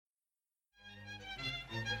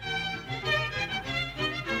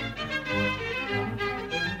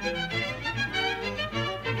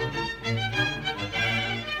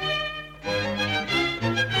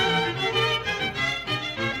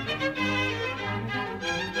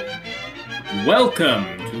Welcome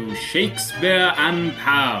to Shakespeare and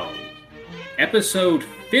Pals, episode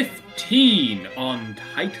 15 on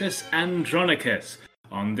Titus Andronicus.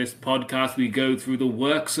 On this podcast, we go through the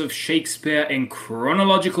works of Shakespeare in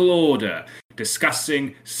chronological order,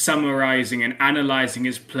 discussing, summarizing, and analyzing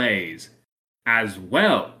his plays, as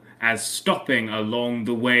well as stopping along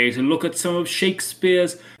the way to look at some of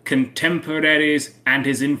Shakespeare's contemporaries and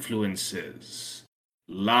his influences.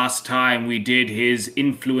 Last time we did his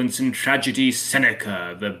influence in tragedy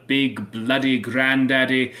Seneca, the big bloody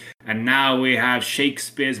granddaddy, and now we have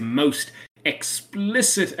Shakespeare's most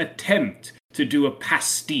explicit attempt to do a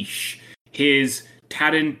pastiche, his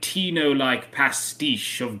Tarantino-like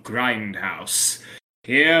pastiche of Grindhouse.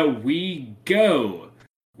 Here we go.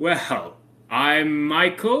 Well, I'm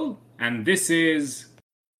Michael, and this is...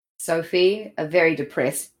 Sophie, a very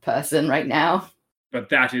depressed person right now. But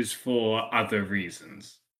that is for other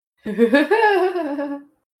reasons. And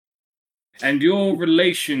your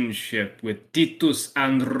relationship with Titus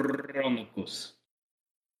Andronicus?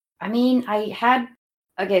 I mean,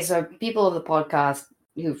 so people of the podcast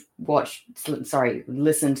who've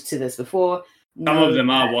listened to this before. Some of them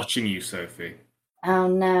are watching you, Sophie. Oh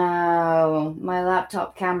no, my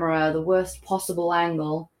laptop camera, the worst possible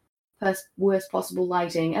angle, worst possible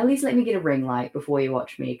lighting. At least let me get a ring light before you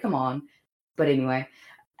watch me, come on. But anyway,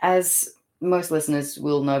 as most listeners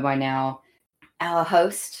will know by now, our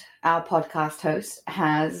podcast host,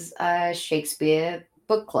 has a Shakespeare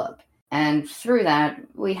book club. And through that,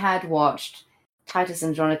 we had watched Titus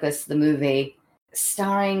Andronicus, the movie,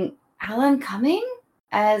 starring Alan Cumming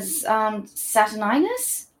as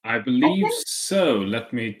Saturninus? I believe so.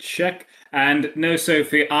 Let me check. And no,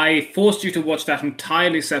 Sophie, I forced you to watch that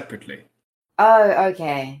entirely separately. Oh,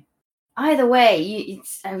 okay. Either way,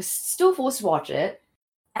 I was still forced to watch it,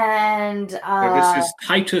 and... So this is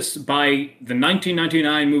Titus by the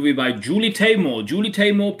 1999 movie by Julie Taymor. Julie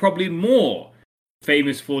Taymor probably more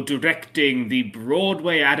famous for directing the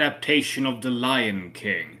Broadway adaptation of The Lion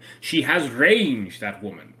King. She has range, that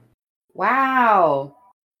woman. Wow.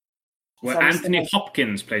 Where Anthony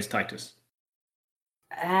Hopkins plays Titus.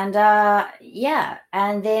 And, yeah,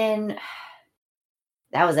 and then...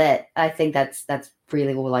 That was it. I think that's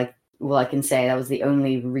really all I can say. That was the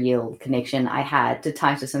only real connection I had to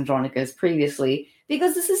Titus Andronicus previously,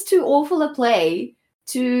 because this is too awful a play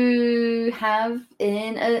to have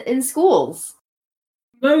in schools.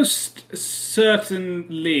 Most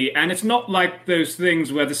certainly, and it's not like those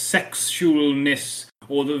things where the sexualness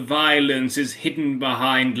or the violence is hidden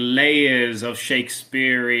behind layers of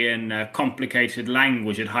Shakespearean complicated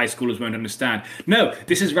language that high schoolers won't understand. No,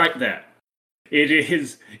 this is right there. It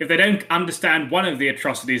is, if they don't understand one of the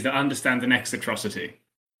atrocities, they understand the next atrocity.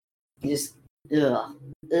 Just, ugh.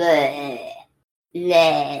 Bleh.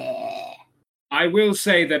 Bleh. I will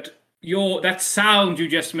say that that sound you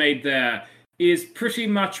just made there is pretty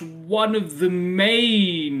much one of the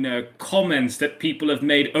main comments that people have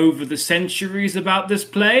made over the centuries about this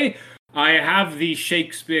play. I have the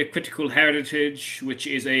Shakespeare Critical Heritage, which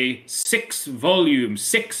is a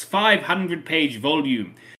 500-page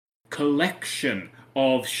volume collection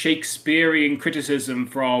of Shakespearean criticism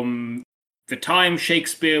from the time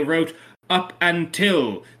Shakespeare wrote up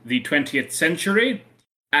until the 20th century,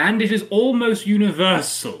 and it is almost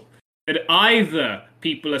universal that either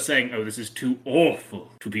people are saying, oh, this is too awful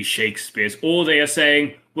to be Shakespeare's, or they are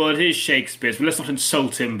saying, well, it is Shakespeare's, but let's not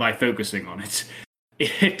insult him by focusing on it.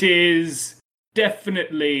 It is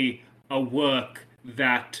definitely a work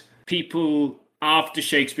that people after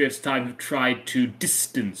Shakespeare's time have tried to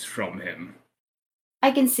distance from him. I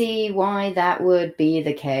can see why that would be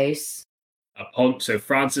the case. So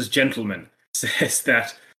Francis Gentleman says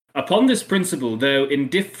that, upon this principle, though in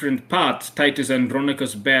different parts Titus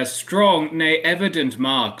Andronicus bears strong, nay evident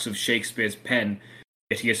marks of Shakespeare's pen,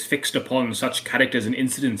 yet he has fixed upon such characters and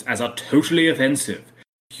incidents as are totally offensive.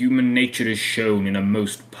 Human nature is shown in a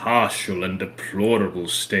most partial and deplorable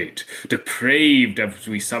state. Depraved as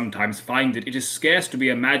we sometimes find it, it is scarce to be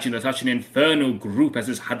imagined that such an infernal group as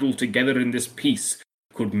is huddled together in this piece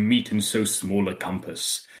could meet in so small a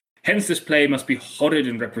compass. Hence this play must be horrid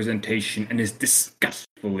in representation and is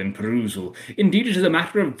disgustful in perusal. Indeed, it is a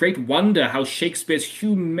matter of great wonder how Shakespeare's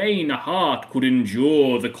humane heart could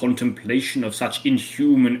endure the contemplation of such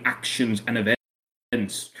inhuman actions and events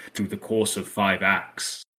through the course of 5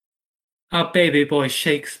 acts. Our baby boy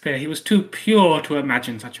Shakespeare, he was too pure to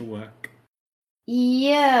imagine such a work.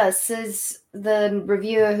 Yes, as the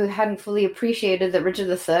reviewer who hadn't fully appreciated that Richard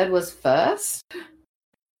III was first.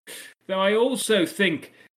 Though I also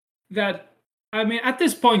think that, at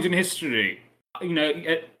this point in history,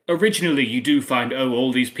 originally you do find,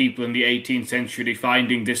 all these people in the 18th century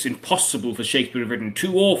finding this impossible for Shakespeare to have written,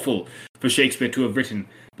 too awful for Shakespeare to have written.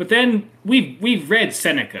 But then we've read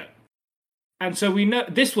Seneca, and so we know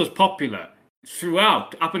this was popular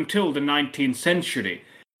throughout, up until the 19th century.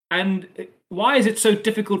 And why is it so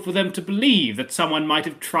difficult for them to believe that someone might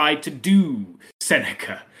have tried to do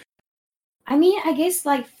Seneca? I mean, I guess,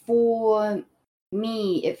 like, for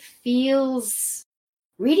me, it feels...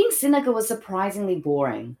 Reading Seneca was surprisingly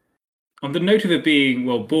boring. On the note of it being,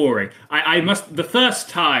 boring, the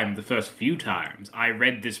first few times I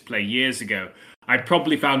read this play years ago, I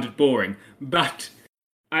probably found it boring. But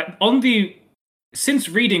since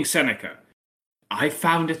reading Seneca, I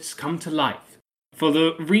found it's come to life. For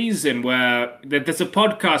the reason where there's a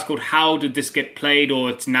podcast called How Did This Get Played, or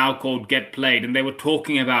it's now called Get Played, and they were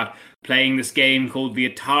talking about playing this game called the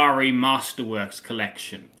Atari Masterworks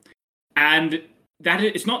Collection. And that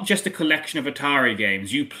it's not just a collection of Atari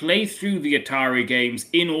games. You play through the Atari games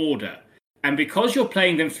in order. And because you're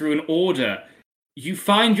playing them through an order, you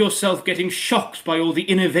find yourself getting shocked by all the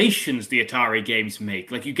innovations the Atari games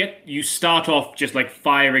make. Like you start off just like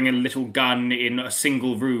firing a little gun in a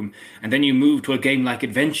single room, and then you move to a game like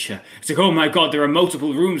Adventure. It's like, oh my god, there are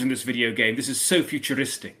multiple rooms in this video game. This is so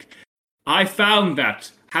futuristic. I found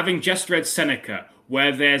that, having just read Seneca,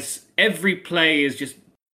 where every play is just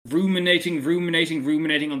ruminating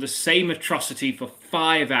on the same atrocity for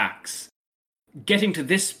 5 acts. Getting to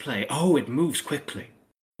this play, it moves quickly.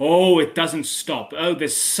 It doesn't stop.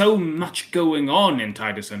 There's so much going on in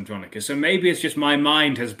Titus Andronicus. So maybe it's just my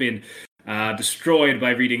mind has been destroyed by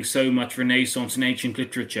reading so much Renaissance and ancient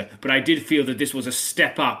literature. But I did feel that this was a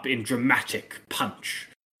step up in dramatic punch.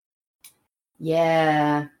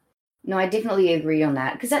 Yeah. No, I definitely agree on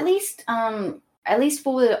that. Because at least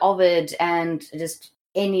for Ovid and just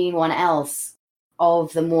anyone else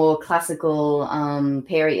of the more classical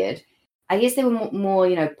period, I guess they were more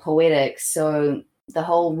poetic. So the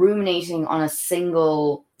whole ruminating on a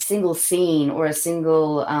single scene or a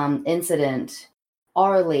single incident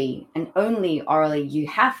orally, and only orally, you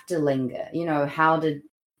have to linger. How did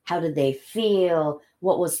they feel?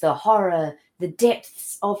 What was the horror? The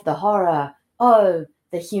depths of the horror. Oh,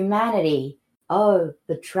 the humanity. Oh,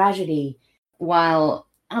 the tragedy. While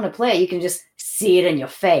on a play, you can just see it in your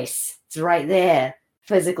face. It's right there,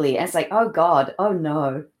 physically. And it's like, oh God, oh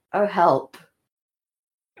no, oh help.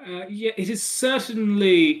 Yeah, it is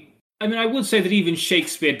certainly... I mean, I would say that even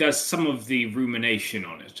Shakespeare does some of the rumination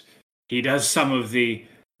on it. He does some of the...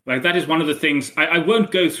 that is one of the things... I won't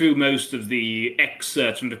go through most of the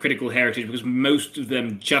excerpts from the Critical Heritage because most of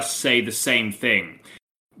them just say the same thing.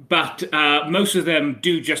 But most of them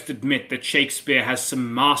do just admit that Shakespeare has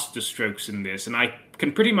some masterstrokes in this, and I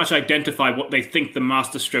can pretty much identify what they think the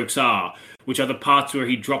masterstrokes are, which are the parts where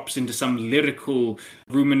he drops into some lyrical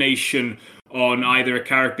rumination on either a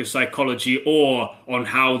character's psychology or on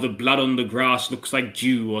how the blood on the grass looks like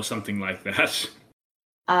dew or something like that.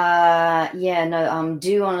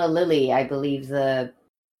 Dew on a lily, I believe the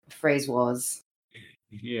phrase was.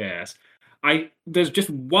 Yes. There's just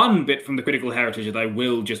one bit from the Critical Heritage that I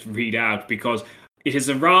will just read out because it is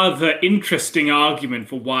a rather interesting argument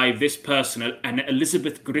for why this person, an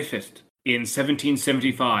Elizabeth Griffith in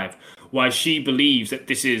 1775, why she believes that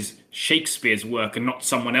this is Shakespeare's work and not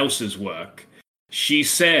someone else's work. She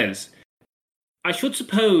says, I should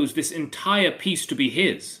suppose this entire piece to be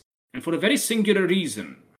his, and for a very singular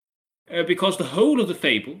reason, because the whole of the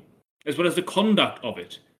fable, as well as the conduct of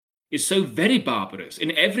it, is so very barbarous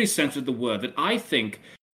in every sense of the word that I think,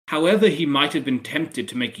 however he might have been tempted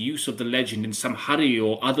to make use of the legend in some hurry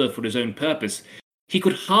or other for his own purpose, he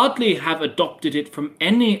could hardly have adopted it from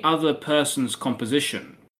any other person's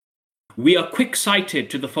composition. We are quick-sighted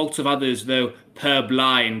to the faults of others, though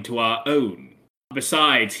purblind to our own.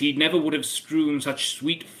 Besides, he never would have strewn such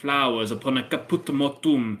sweet flowers upon a caput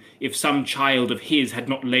mortuum if some child of his had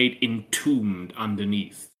not laid entombed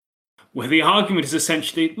underneath. Where the argument is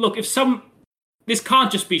essentially, look, this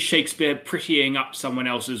can't just be Shakespeare prettying up someone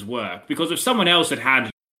else's work, because if someone else had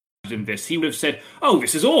in this, he would have said, oh,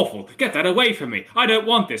 this is awful, get that away from me, I don't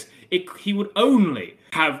want this. He would only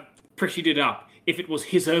have prettied it up if it was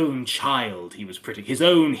his own child he was prettying, his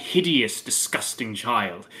own hideous, disgusting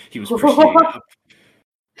child he was prettying up.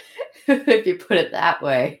 If you put it that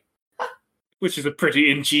way. Which is a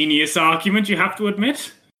pretty ingenious argument, you have to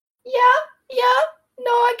admit. Yeah,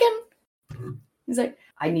 no, I can... He's like,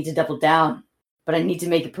 I need to double down, but I need to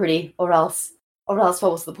make it pretty, or else what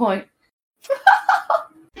was the point?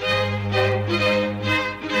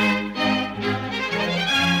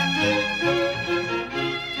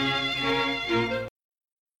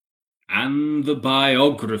 And the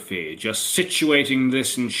biography, just situating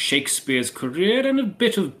this in Shakespeare's career and a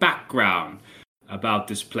bit of background about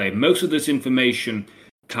this play. Most of this information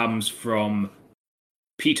comes from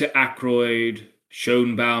Peter Ackroyd,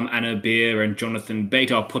 Schoenbaum, Anna Beer, and Jonathan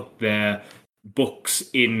Bate. I'll put their books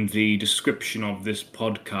in the description of this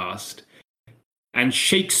podcast. And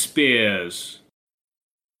Shakespeare's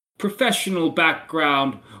professional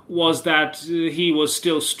background was that he was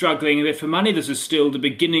still struggling a bit for money. This is still the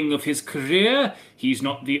beginning of his career. He's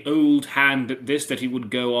not the old hand at this that he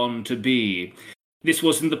would go on to be. This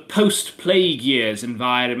was in the post-plague years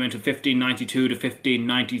environment of 1592 to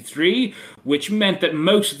 1593, which meant that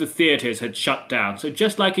most of the theatres had shut down. So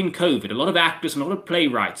just like in COVID, a lot of actors and a lot of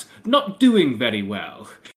playwrights not doing very well.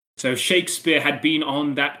 So Shakespeare had been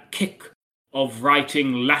on that kick of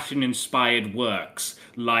writing Latin-inspired works,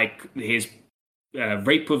 like his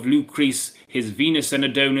Rape of Lucrece, his Venus and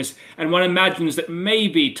Adonis, and one imagines that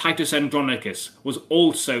maybe Titus Andronicus was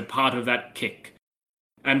also part of that kick.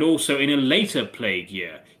 And also in a later plague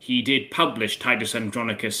year, he did publish Titus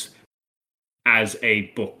Andronicus as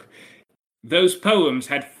a book. Those poems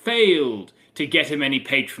had failed to get him any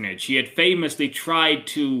patronage. He had famously tried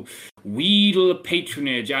to wheedle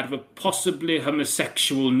patronage out of a possibly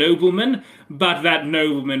homosexual nobleman, but that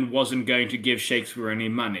nobleman wasn't going to give Shakespeare any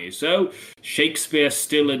money. So Shakespeare's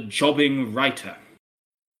still a jobbing writer.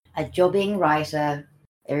 A jobbing writer.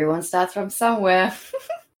 Everyone starts from somewhere.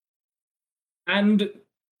 And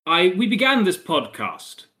we began this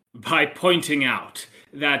podcast by pointing out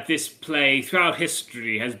that this play throughout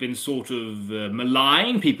history has been sort of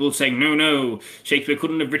maligned. People saying, no, Shakespeare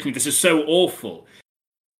couldn't have written it. This is so awful.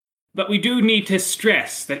 But we do need to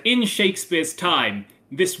stress that in Shakespeare's time,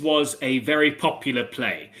 this was a very popular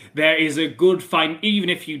play. There is a good even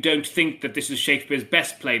if you don't think that this is Shakespeare's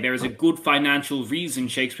best play, there is a good financial reason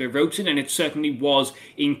Shakespeare wrote it, and it certainly was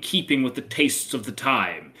in keeping with the tastes of the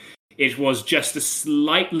time. It was just a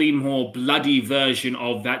slightly more bloody version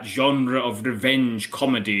of that genre of revenge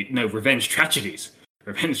tragedies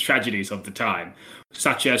of the time,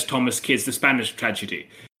 such as Thomas Kyd's The Spanish Tragedy.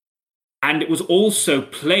 And it was also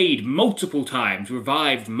played multiple times,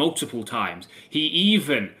 revived multiple times. He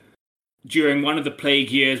even, during one of the plague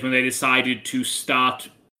years when they decided to start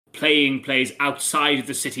playing plays outside of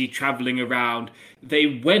the city, travelling around,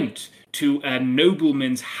 they went to a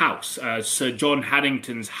nobleman's house, Sir John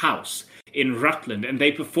Haddington's house in Rutland, and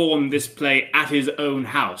they performed this play at his own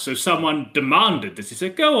house. So someone demanded this. He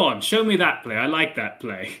said, go on, show me that play. I like that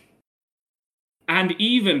play. And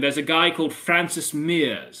even there's a guy called Francis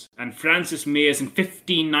Mears. And Francis Mears in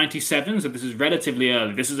 1597, so this is relatively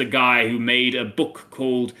early, this is a guy who made a book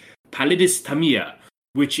called Pallidus Tamia,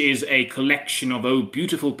 which is a collection of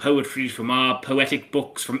beautiful poetry from our poetic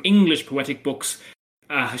books, from English poetic books,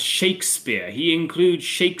 Shakespeare. He includes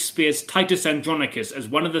Shakespeare's Titus Andronicus as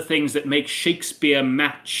one of the things that make Shakespeare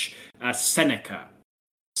match Seneca.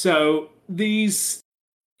 So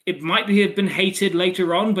it might have been hated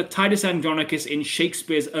later on, but Titus Andronicus in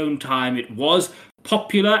Shakespeare's own time, it was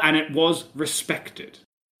popular and it was respected.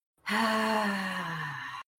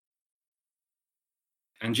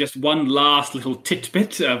 And just one last little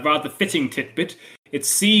tidbit, a rather fitting tidbit. It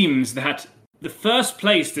seems that the first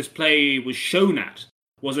place this play was shown at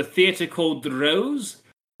was a theatre called The Rose,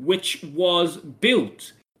 which was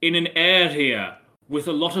built in an area with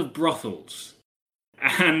a lot of brothels.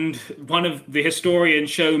 And one of the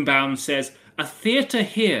historians, Schoenbaum, says, a theatre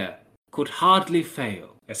here could hardly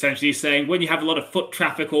fail. Essentially saying, when you have a lot of foot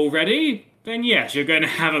traffic already, then yes, you're going to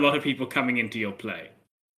have a lot of people coming into your play.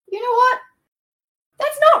 You know what?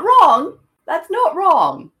 That's not wrong. That's not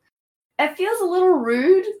wrong. It feels a little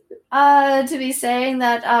rude to be saying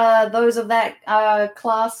that those of that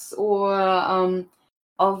class or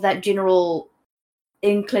of that general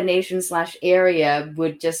inclination / area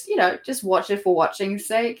would just watch it for watching's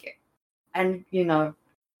sake, and you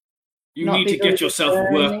need to get yourself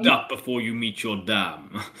worked up before you meet your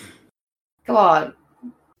dam. Come on.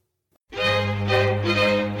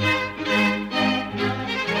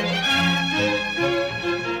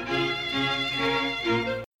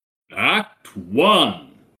 Act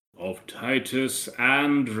 1 of Titus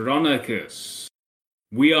Andronicus.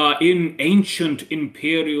 We are in ancient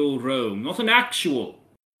imperial Rome, not an actual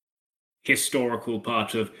historical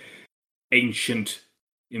part of ancient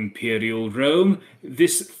imperial Rome.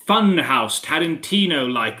 This funhouse,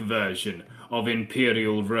 Tarantino-like version of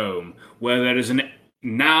imperial Rome, where there is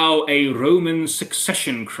now a Roman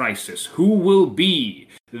succession crisis. Who will be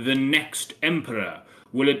the next emperor?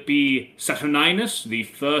 Will it be Saturninus, the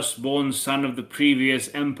firstborn son of the previous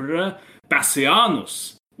emperor,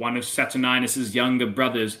 Bassianus, one of Saturninus' younger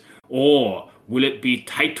brothers, or Will it be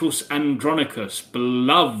Titus Andronicus,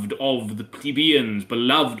 beloved of the plebeians,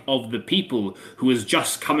 beloved of the people, who is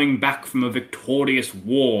just coming back from a victorious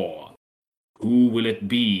war? Who will it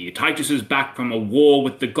be? Titus is back from a war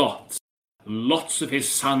with the Goths. Lots of his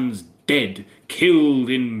sons dead, killed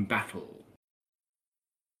in battle.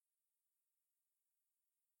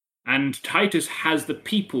 And Titus has the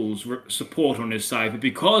people's support on his side, but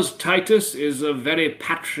because Titus is a very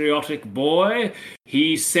patriotic boy,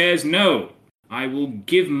 he says, no, I will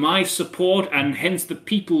give my support, and hence the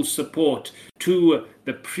people's support, to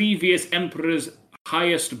the previous emperor's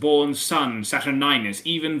highest-born son, Saturninus,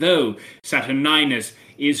 even though Saturninus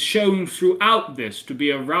is shown throughout this to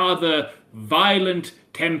be a rather violent,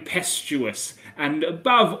 tempestuous, and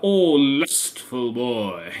above all, lustful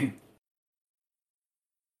boy.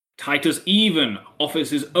 Titus even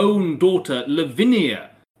offers his own daughter,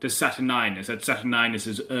 Lavinia, to Saturninus at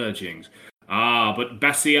Saturninus' urgings. But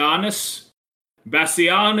Bassianus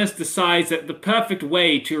decides that the perfect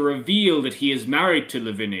way to reveal that he is married to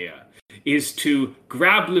Lavinia is to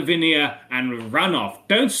grab Lavinia and run off.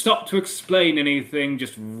 Don't stop to explain anything,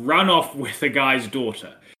 just run off with the guy's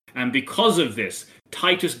daughter. And because of this,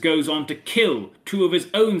 Titus goes on to kill two of his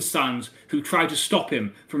own sons who try to stop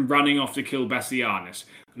him from running off to kill Bassianus.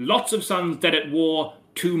 Lots of sons dead at war,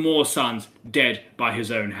 two more sons dead by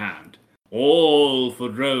his own hand. All for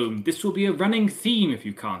Rome. This will be a running theme if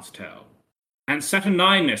you can't tell. And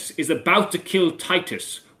Saturninus is about to kill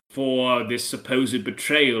Titus for this supposed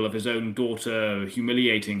betrayal of his own daughter,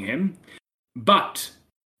 humiliating him. But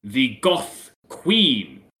the Goth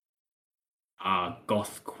Queen,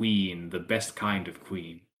 Goth Queen, the best kind of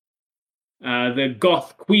queen, the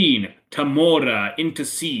Goth Queen, Tamora,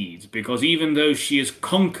 intercedes, because even though she is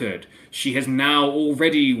conquered, she has now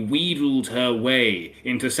already wheedled her way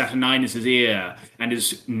into Saturninus' ear, and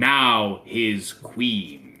is now his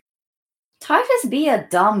queen. Titus be a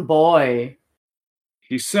dumb boy.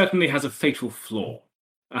 He certainly has a fatal flaw.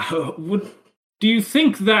 Do you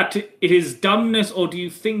think that it is dumbness, or do you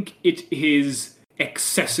think it is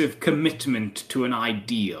excessive commitment to an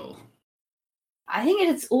ideal? I think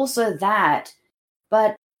it's also that,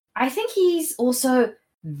 but I think he's also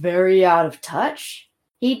very out of touch.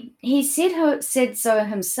 He said so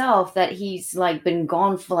himself that he's been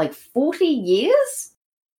gone for 40 years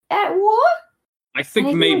at war. I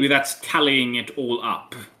think maybe that's tallying it all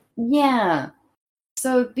up. Yeah.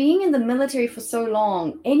 So being in the military for so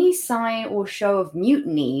long, any sign or show of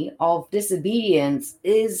mutiny, of disobedience,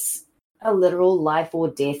 is a literal life or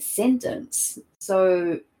death sentence.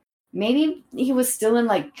 So maybe he was still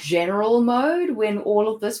in general mode when all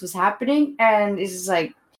of this was happening, and is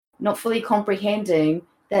just not fully comprehending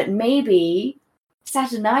that maybe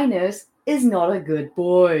Saturninus is not a good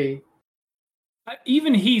boy.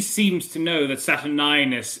 Even he seems to know that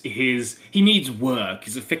Saturninus he needs work.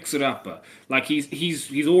 He's a fixer-upper.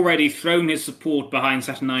 He's already thrown his support behind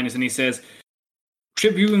Saturninus, and he says,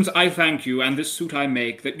 "Tribunes, I thank you, and this suit I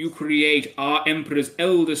make, that you create our emperor's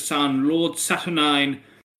eldest son, Lord Saturnine,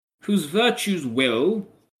 whose virtues will,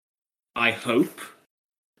 I hope,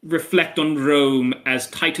 reflect on Rome as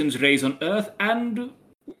Titans raise on earth, and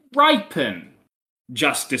ripen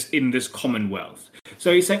justice in this commonwealth."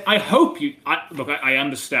 So he's saying, I hope I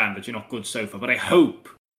understand that you're not good so far, but I hope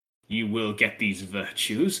you will get these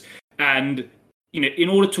virtues. And, in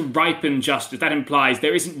order to ripen justice, that implies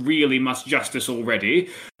there isn't really much justice already.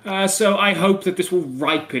 So I hope that this will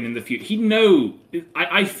ripen in the future.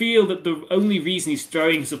 I feel that the only reason he's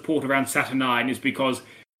throwing his support around Saturnine is because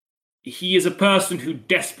he is a person who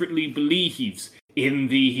desperately believes in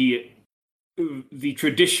the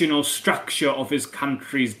traditional structure of his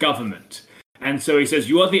country's government. And so he says,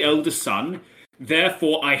 you are the eldest son,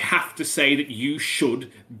 therefore I have to say that you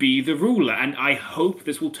should be the ruler, and I hope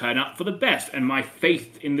this will turn out for the best, and my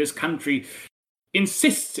faith in this country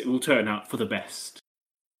insists it will turn out for the best.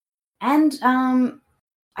 And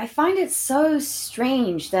I find it so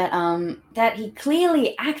strange that that he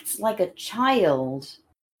clearly acts like a child.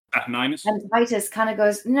 Saturninus? And Titus kind of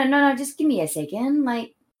goes, no, just give me a second,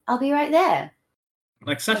 I'll be right there.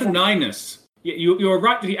 Saturninus, you're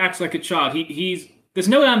right that he acts like a child. There's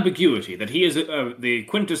no ambiguity that he is the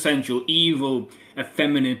quintessential evil,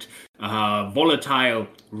 effeminate, volatile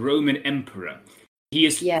Roman emperor. He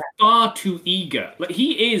is far too eager.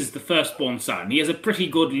 He is the firstborn son. He has a pretty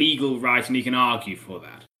good legal right, and he can argue for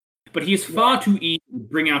that. But he is far too eager to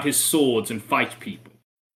bring out his swords and fight people.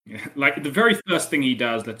 The very first thing he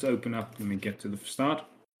does, let's open up, let me get to the start.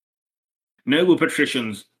 Noble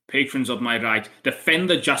patricians, patrons of my right, defend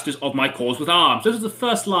the justice of my cause with arms. Those are the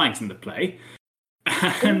first lines in the play.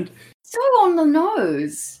 And so on the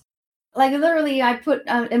nose. Like, literally, I put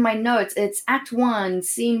in my notes, it's Act 1,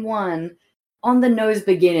 Scene 1, on the nose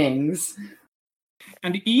beginnings.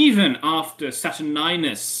 And even after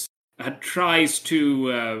Saturninus tries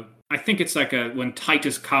to, I think it's like when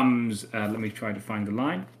Titus comes, let me try to find the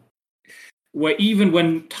line, where even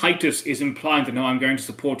when Titus is implying that, no, I'm going to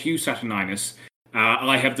support you, Saturninus,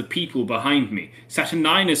 I have the people behind me.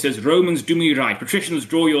 Saturninus says, Romans, do me right. Patricians,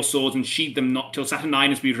 draw your swords and sheathe them not till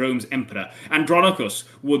Saturninus be Rome's emperor. Andronicus,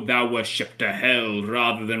 would thou were shipped to hell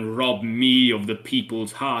rather than rob me of the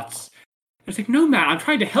people's hearts. It's like, no, man, I'm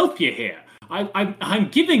trying to help you here. I'm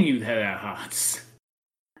giving you their hearts.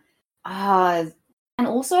 And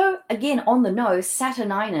also, again, on the nose,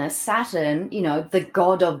 Saturninus, Saturn, the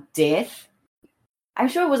god of death. I'm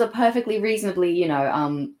sure it was a perfectly reasonably,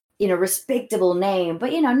 respectable name,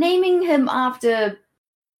 but, naming him after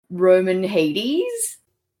Roman Hades?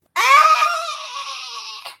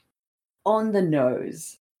 On the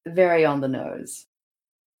nose. Very on the nose.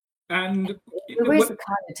 And where's the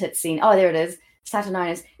kind of tit scene? Oh, there it is.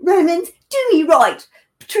 Saturninus. Romans, do me right.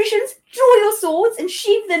 Patricians, draw your swords and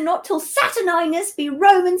sheathe them not till Saturninus be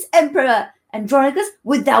Roman's emperor. Andronicus,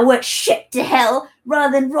 would thou wert shipped to hell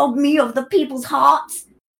rather than rob me of the people's hearts?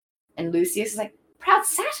 And Lucius is like, proud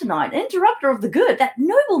Saturnine, interrupter of the good, that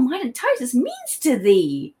noble-minded Titus means to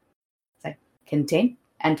thee. It's like, content,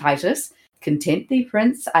 and Titus, content thee,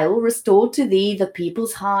 prince, I will restore to thee the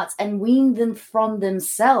people's hearts and wean them from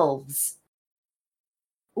themselves.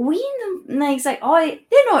 Wean them? And he's like,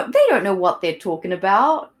 they don't know what they're talking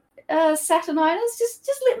about. Saturninus,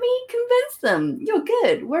 just let me convince them. You're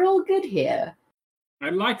good. We're all good here. I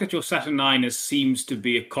like that your Saturninus seems to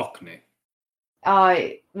be a Cockney.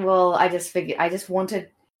 I just wanted,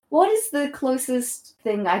 what is the closest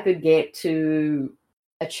thing I could get to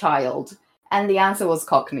a child? And the answer was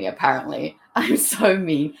Cockney, apparently. I'm so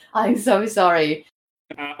mean. I'm so sorry.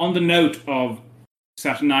 On the note of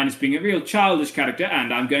Saturninus being a real childish character,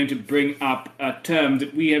 and I'm going to bring up a term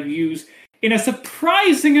that we have used in a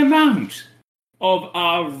surprising amount of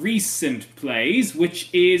our recent plays, which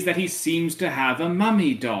is that he seems to have a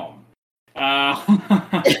mummy dom.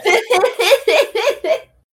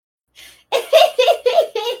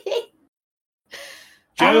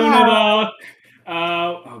 Joan of Arc.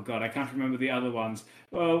 Oh God, I can't remember the other ones.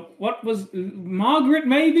 What was Margaret?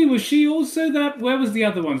 Maybe was she also that? Where was the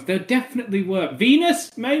other ones? There definitely were.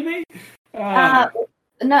 Venus, maybe. No.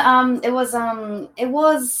 It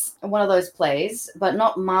was one of those plays, but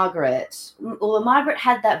not Margaret. Well, Margaret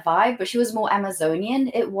had that vibe, but she was more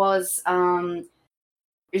Amazonian. It was Joan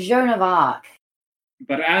of Arc.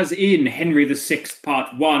 But as in Henry VI,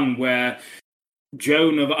 Part 1, where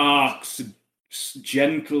Joan of Arc's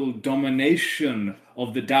gentle domination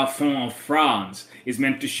of the Dauphin of France is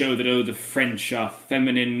meant to show that, the French are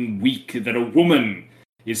feminine, weak, that a woman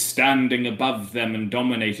is standing above them and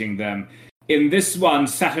dominating them. In this one,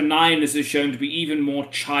 Saturninus is shown to be even more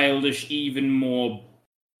childish, even more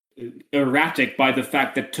erratic by the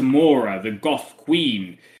fact that Tamora, the Goth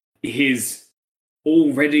queen, is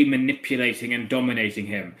already manipulating and dominating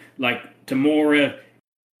him. Like, Tamora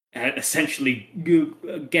essentially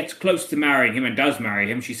gets close to marrying him and does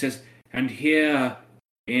marry him. She says, and here,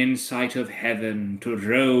 in sight of heaven, to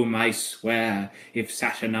Rome I swear, if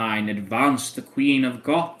Saturnine advance the queen of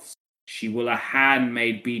Goths, she will a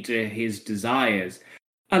handmaid be to his desires,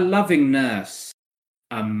 a loving nurse,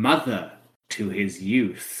 a mother to his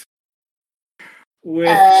youth. Which...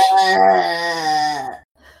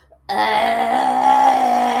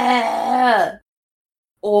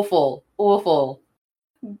 Awful.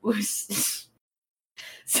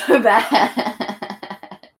 So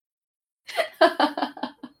bad.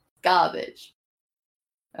 Garbage.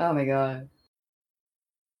 Oh my god.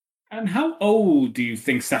 And how old do you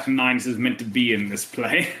think Saturninus is meant to be in this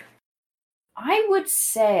play? I would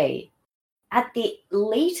say at the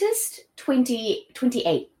latest 20,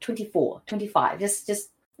 28, 24, 25. Just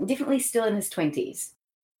definitely still in his 20s.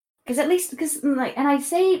 And I'd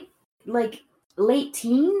say late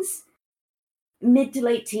teens, mid to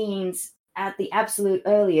late teens at the absolute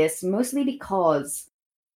earliest, mostly because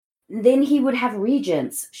then he would have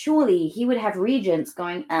regents. Surely he would have regents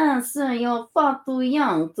going, sir, you're far too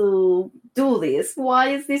young to do this. Why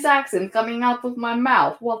is this accent coming out of my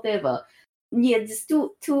mouth? Whatever. Yeah, just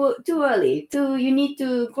too early. You need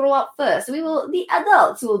to grow up first. The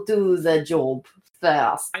adults will do the job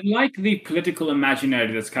first. I like the political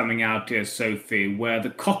imaginary that's coming out here, Sophie, where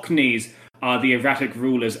the Cockneys are the erratic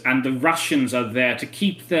rulers and the Russians are there to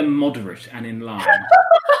keep them moderate and in line.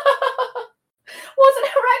 Wasn't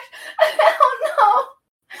erect? Oh no!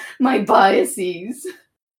 My biases.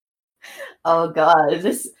 Oh god,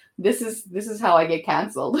 this is how I get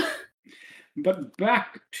cancelled. But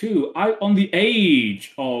back to on the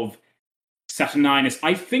age of Saturninus,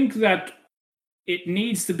 I think that it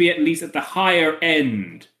needs to be at least at the higher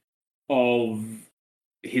end of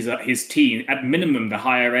his teen, at minimum the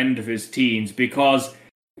higher end of his teens, because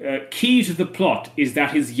key to the plot is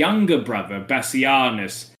that his younger brother,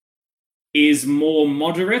 Bassianus, is more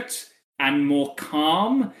moderate and more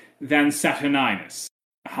calm than Saturninus.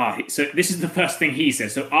 So this is the first thing he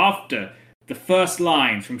says. So after the first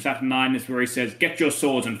lines from Saturninus where he says, "Get your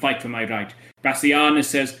swords and fight for my right," Bassianus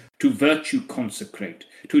says, "To virtue consecrate,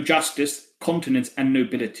 to justice, continence, and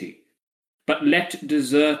nobility. But let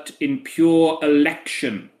desert in pure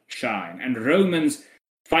election shine, and Romans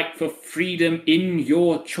fight for freedom in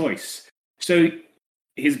your choice." So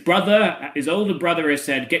his older brother has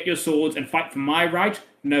said, "Get your swords and fight for my right."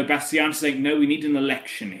 No, Bastianus is saying, "No, we need an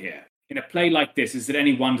election here." In a play like this, is it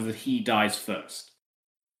any wonder that he dies first?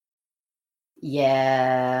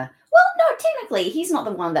 Yeah. Well, no, technically, he's not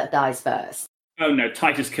the one that dies first. Oh no,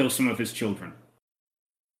 Titus kills some of his children.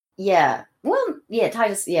 Yeah. Well, yeah,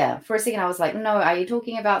 Titus, yeah. For a second, I was like, no, are you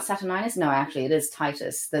talking about Saturninus? No, actually, it is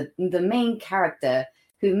Titus, the main character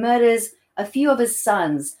who murders a few of his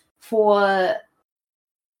sons for...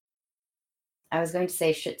 I was going to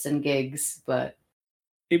say shits and gigs, but...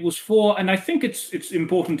 It was for, and I think it's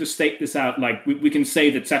important to state this out, like, we can say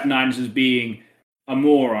that Saturninus is being a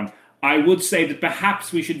moron. I would say that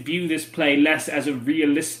perhaps we should view this play less as a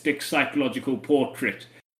realistic psychological portrait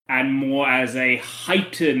and more as a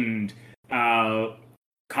heightened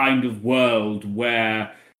kind of world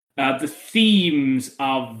where the themes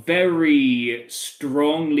are very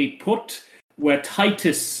strongly put, where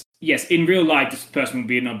Titus, yes, in real life this person would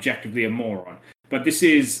be objectively a moron, but this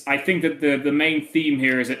is, I think that the main theme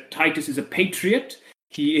here is that Titus is a patriot.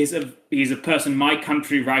 He's a person, my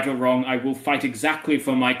country, right or wrong, I will fight exactly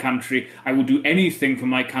for my country. I will do anything for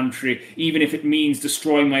my country, even if it means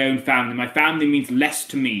destroying my own family. My family means less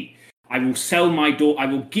to me. I will sell my daughter. I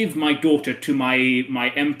will give my daughter to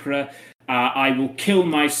my emperor. I will kill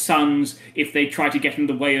my sons if they try to get in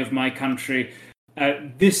the way of my country.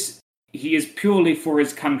 He is purely for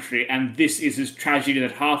his country, and this is his tragedy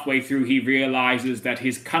that halfway through he realizes that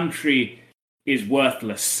his country is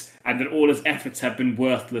worthless, and that all his efforts have been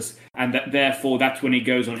worthless, and that therefore that's when he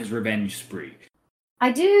goes on his revenge spree.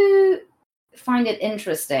 I do find it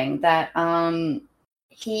interesting that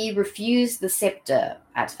he refused the scepter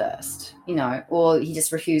at first, or he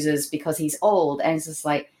just refuses because he's old, and it's just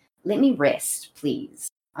like, let me rest, please.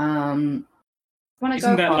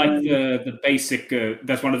 Isn't that like the basic,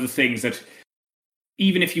 that's one of the things that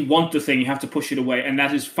even if you want the thing, you have to push it away, and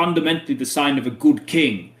that is fundamentally the sign of a good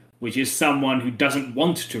king, which is someone who doesn't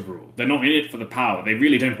want to rule. They're not in it for the power. They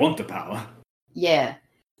really don't want the power. Yeah.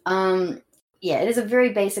 It is a very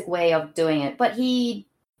basic way of doing it, but he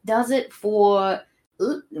does it for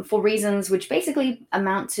reasons which basically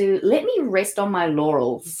amount to, let me rest on my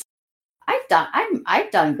laurels.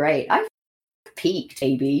 I've done great. I've peaked,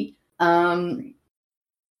 TB.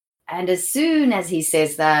 And as soon as he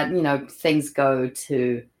says that, things go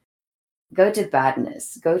to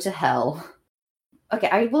badness, go to hell. Okay,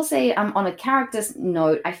 I will say, on a character's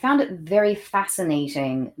note, I found it very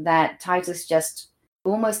fascinating that Titus just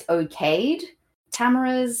almost okayed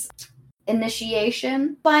Tamara's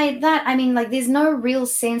initiation. By that, I mean, there's no real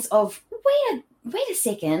sense of, wait a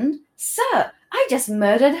second, sir, I just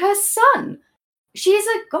murdered her son. She is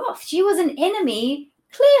a Goth. She was an enemy.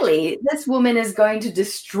 Clearly, this woman is going to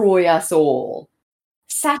destroy us all.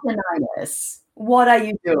 Saturninus, what are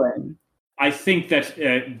you doing? I think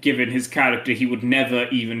that given his character, he would never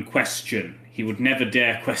even question. He would never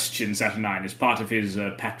dare question Saturninus, part of his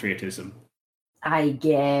patriotism. I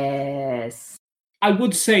guess. I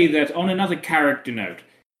would say that on another character note,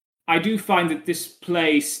 I do find that this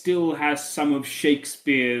play still has some of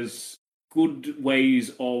Shakespeare's good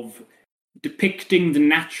ways of depicting the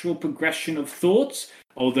natural progression of thoughts.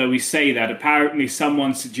 Although we say that, apparently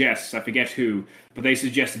someone suggests, I forget who, but they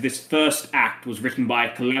suggest that this first act was written by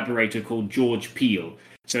a collaborator called George Peele.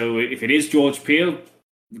 So if it is George Peele,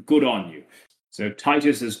 good on you. So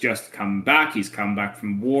Titus has just come back. He's come back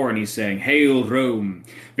from war, and he's saying, "Hail Rome,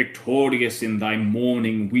 victorious in thy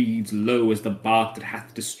morning weeds, lo as the bark that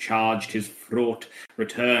hath discharged his fraught,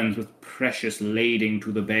 returns with precious lading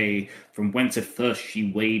to the bay, from whence at first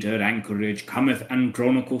she weighed her anchorage, cometh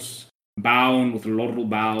Andronicus, bound with laurel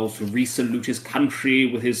boughs, to resalute his country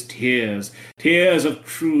with his tears of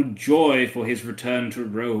true joy for his return to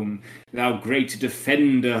Rome, thou great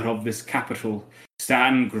defender of this capital.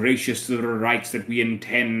 Stand gracious to the rights that we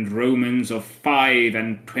intend, Romans of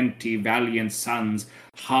 25 valiant sons,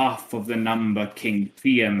 half of the number King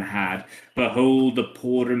Priam had. Behold, the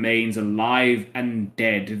poor remains alive and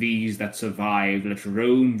dead, these that survive. Let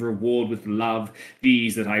Rome reward with love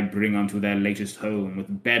these that I bring unto their latest home,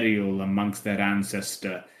 with burial amongst their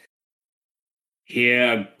ancestor.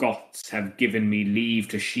 Here Goths have given me leave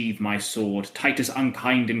to sheathe my sword. Titus,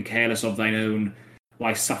 unkind and careless of thine own,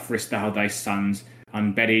 why sufferest thou thy sons,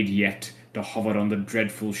 unburied yet, to hover on the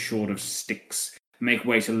dreadful shore of Styx? Make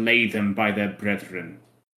way to lay them by their brethren.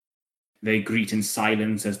 They greet in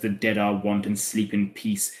silence as the dead are wont, and sleep in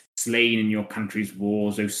peace, slain in your country's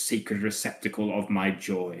wars, O sacred receptacle of my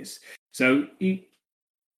joys. So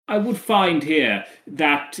I would find here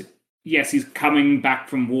that, yes, he's coming back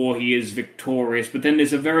from war, he is victorious, but then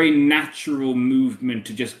there's a very natural movement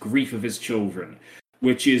to just grief of his children,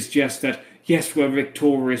 which is just that, yes, we're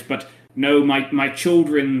victorious, but no, my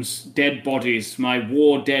children's dead bodies, my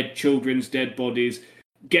war-dead children's dead bodies,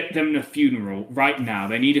 get them a funeral right now.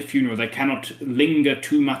 They need a funeral. They cannot linger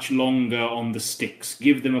too much longer on the Styx.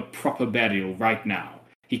 Give them a proper burial right now.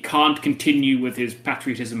 He can't continue with his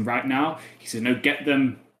patriotism right now. He said, no, get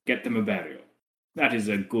them a burial. That is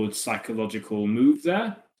a good psychological move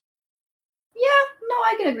there. Yeah, no,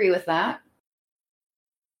 I can agree with that.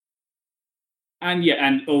 And yeah,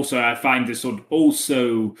 and also I find this sort of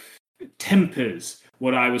also tempers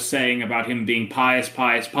what I was saying about him being pious.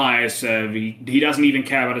 He doesn't even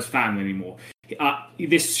care about his family anymore.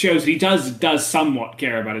 This shows he does somewhat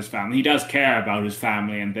care about his family. He does care about his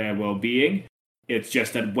family and their well-being. It's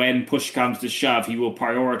just that when push comes to shove, he will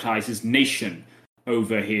prioritize his nation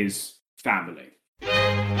over his family.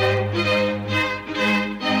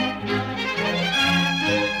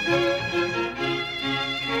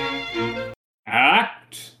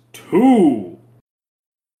 Act 2.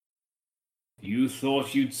 You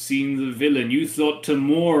thought you'd seen the villain. You thought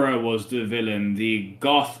Tamora was the villain, the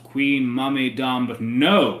goth queen mummy dame, but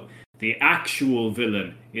no, the actual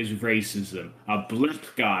villain is racism. A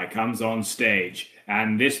black guy comes on stage,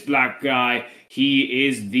 and this black guy, he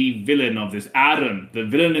is the villain of this. Aaron, the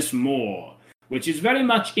villainous Moor, which is very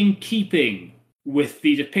much in keeping with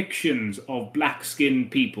the depictions of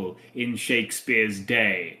black-skinned people in Shakespeare's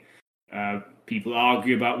day. People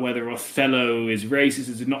argue about whether Othello is racist,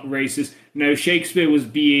 is it not racist? No, Shakespeare was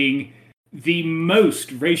being the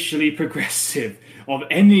most racially progressive of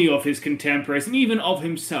any of his contemporaries, and even of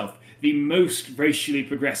himself, the most racially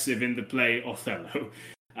progressive in the play Othello.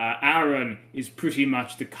 Aaron is pretty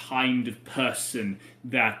much the kind of person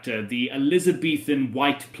that the Elizabethan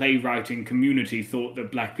white playwriting community thought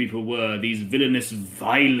that black people were, these villainous,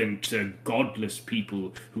 violent, godless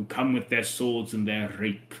people who come with their swords and their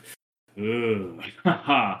rape.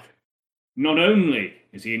 Not only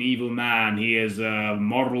is he an evil man, he is a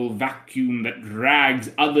moral vacuum that drags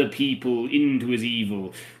other people into his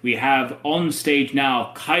evil. We have on stage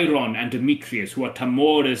now Chiron and Demetrius, who are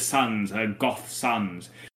Tamora's sons, her Goth sons,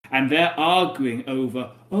 and they're arguing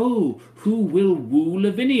over, who will woo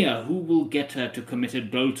Lavinia? Who will get her to commit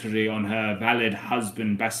adultery on her valid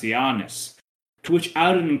husband Bassianus? To which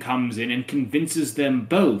Aaron comes in and convinces them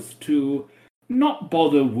both to not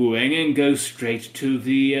bother wooing and go straight to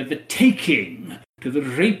the taking, to the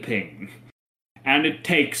raping. And it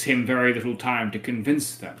takes him very little time to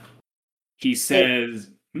convince them. He says...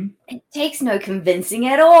 It takes no convincing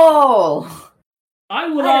at all. I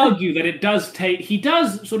would argue that it does take... He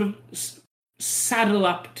does sort of saddle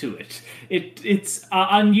up to it. It's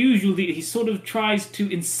unusual that he sort of tries to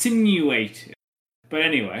insinuate it. But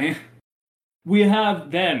anyway... We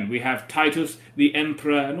have Titus, the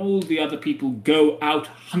emperor, and all the other people go out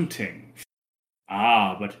hunting.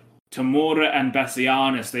 But Tamora and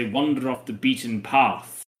Bassianus, they wander off the beaten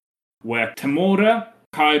path. Where Tamora,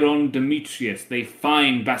 Chiron, Demetrius, they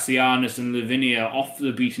find Bassianus and Lavinia off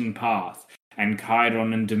the beaten path. And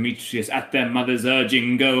Chiron and Demetrius, at their mother's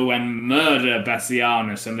urging, go and murder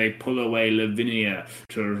Bassianus, and they pull away Lavinia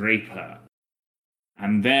to rape her.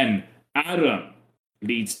 And then Aaron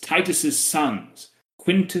leads Titus's sons,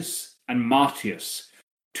 Quintus and Martius,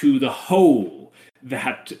 to the hole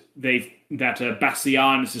that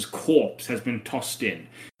Bassianus's corpse has been tossed in.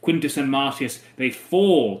 Quintus and Martius, they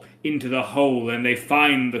fall into the hole and they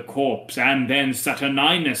find the corpse, and then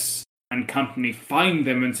Saturninus and company find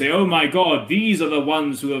them and say, oh my god, these are the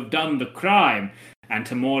ones who have done the crime. And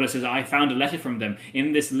Tamora says, I found a letter from them.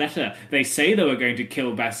 In this letter, they say they were going to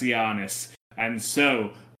kill Bassianus. And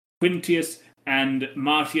so, Quintus and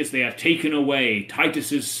Martius, they are taken away.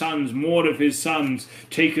 Titus's sons, more of his sons,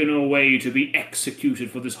 taken away to be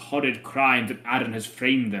executed for this horrid crime that Aaron has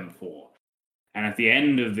framed them for. And at the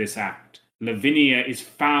end of this act, Lavinia is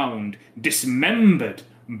found dismembered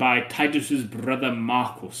by Titus's brother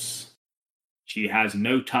Marcus. She has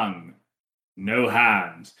no tongue, no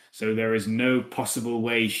hands, so there is no possible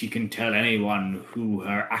way she can tell anyone who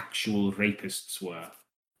her actual rapists were.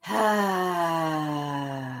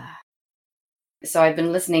 So I've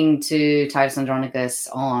been listening to Titus Andronicus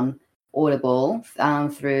on Audible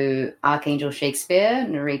through Archangel Shakespeare.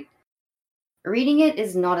 Reading it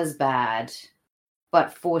is not as bad,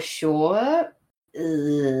 but for sure,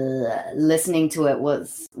 listening to it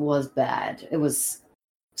was bad. It was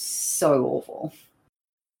so awful.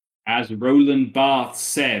 As Roland Barthes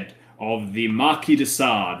said of the Marquis de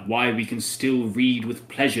Sade, why we can still read with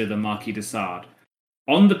pleasure the Marquis de Sade.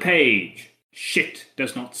 On the page, shit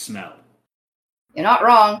does not smell. You're not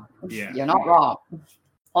wrong. Yeah. You're not wrong.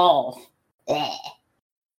 Oh.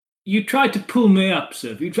 You tried to pull me up,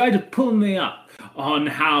 sir. You tried to pull me up on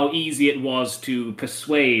how easy it was to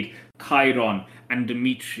persuade Chiron and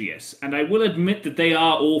Demetrius. And I will admit that they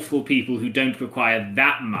are awful people who don't require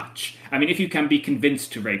that much. I mean, if you can be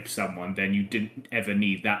convinced to rape someone, then you didn't ever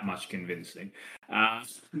need that much convincing.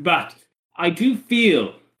 But I do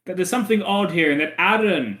feel that there's something odd here, and that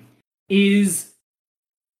Aaron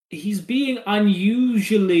he's being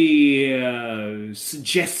unusually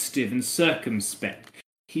suggestive and circumspect.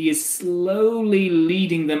 He is slowly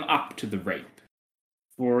leading them up to the rape.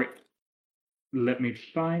 Let me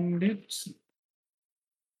find it.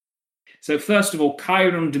 So first of all,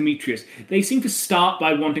 Chiron and Demetrius, they seem to start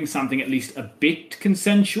by wanting something at least a bit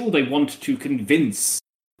consensual. They want to convince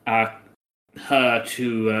her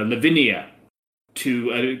to Lavinia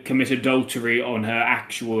to commit adultery on her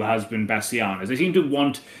actual husband Bassianus. They seem to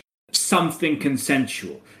want something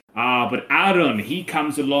consensual. But Aaron, he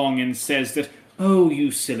comes along and says that, oh,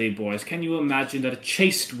 you silly boys, can you imagine that a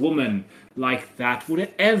chaste woman like that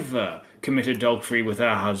would ever commit adultery with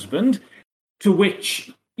her husband? To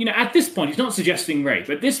which, at this point, he's not suggesting rape.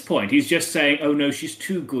 At this point, he's just saying, oh no, she's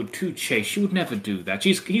too good, too chaste. She would never do that.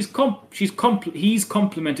 He's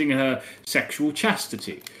complimenting her sexual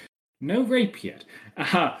chastity. No rape yet.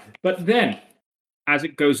 But then, as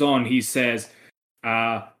it goes on, he says,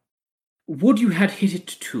 would you had hit it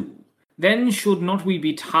too? Then should not we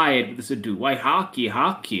be tired with this ado? Why, hark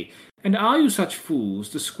ye. And are you such fools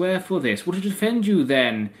to swear for this? Would it offend you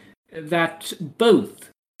then that both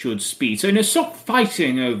should speed? So stop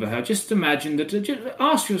fighting over her. Just imagine that. Just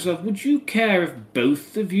ask yourself, would you care if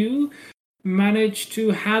both of you managed to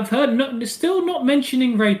have her? Still not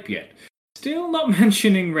mentioning rape yet. Still not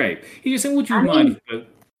mentioning rape. He's just saying, would you mind if both?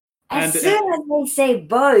 As soon as they say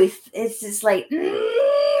both, it's just like...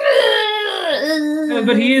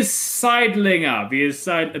 But he is sidling up.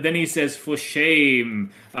 Then he says, for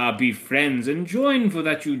shame, be friends, and join for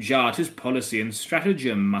that you jar. 'Tis policy and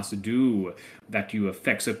stratagem must do that you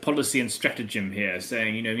affect. So policy and stratagem here,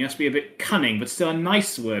 saying, you must be a bit cunning, but still a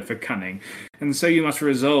nice word for cunning. And so you must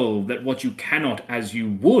resolve that what you cannot as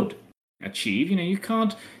you would achieve, you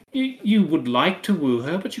can't... You would like to woo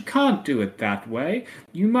her, but you can't do it that way.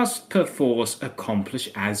 You must perforce accomplish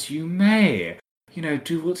as you may.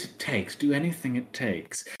 Do what it takes. Do anything it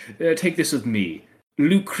takes. Take this with me.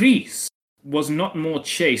 Lucrece was not more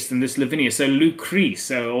chaste than this Lavinia. So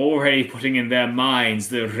Lucrece are already putting in their minds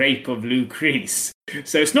the rape of Lucrece.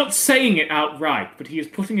 So it's not saying it outright, but he is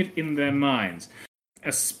putting it in their minds.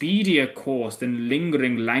 A speedier course than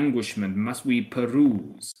lingering languishment must we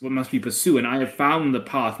pursue, and I have found the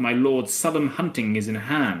path, my lord's solemn hunting is in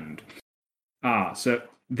hand. So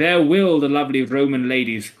there will the lovely Roman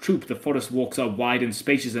ladies troop, the forest walks are wide and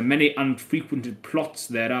spacious, and many unfrequented plots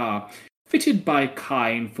there are, fitted by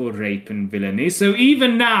kind for rape and villainy. So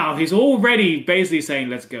even now, he's already basically saying,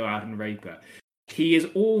 let's go out and rape her. He is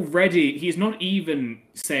not even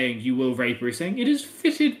saying you will rape her, he's saying it is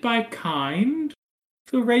fitted by kind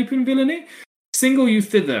for rape and villainy. Single you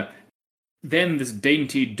thither, then this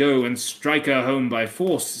dainty doe, and strike her home by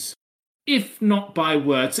force, if not by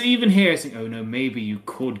words. So even here, saying, oh no, maybe you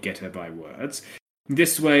could get her by words.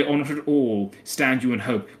 This way, or not at all, stand you in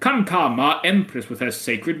hope. Come, our empress with her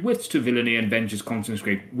sacred wits to villainy and vengeance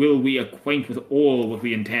consecrate. Will we acquaint with all what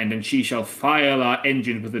we intend, and she shall file our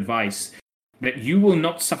engines with advice, that you will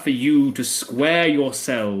not suffer you to square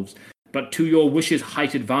yourselves, but to your wishes'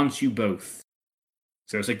 height advance you both.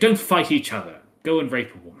 So it's like, don't fight each other. Go and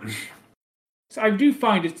rape a woman. So I do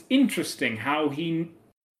find it's interesting how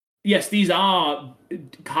yes, these are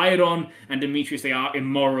Chiron and Demetrius. They are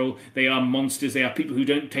immoral. They are monsters. They are people who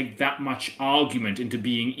don't take that much argument into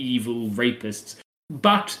being evil rapists.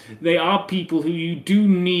 But they are people who you do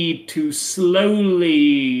need to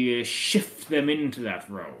slowly shift them into that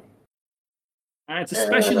role. And it's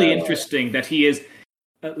especially interesting that he is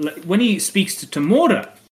when he speaks to Tamora,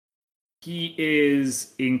 he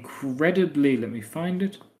is incredibly... Let me find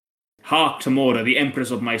it. Hark, Tamora, the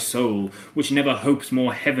empress of my soul, which never hopes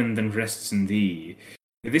more heaven than rests in thee.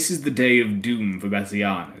 This is the day of doom for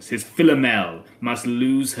Bassianus. His Philomel must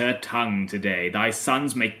lose her tongue today. Thy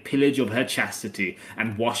sons make pillage of her chastity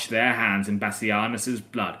and wash their hands in Bassianus's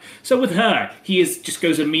blood. So with her, just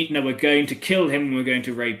goes a meet. No, we're going to kill him and we're going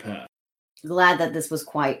to rape her. Glad that this was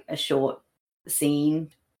quite a short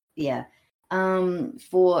scene. Yeah.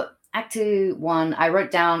 For Act 2, 1, I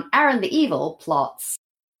wrote down Aaron the Evil plots.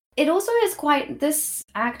 It also is this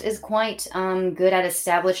act is quite good at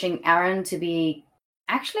establishing Aaron to be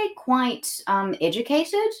actually quite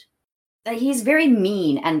educated. He's very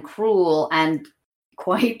mean and cruel and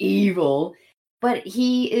quite evil, but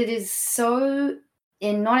it is so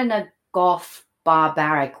not in a goth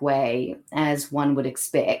barbaric way as one would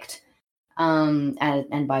expect,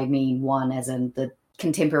 and by mean one as in the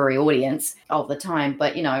contemporary audience of the time.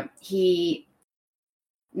 But he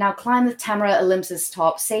now climbeth Tamara Olympus'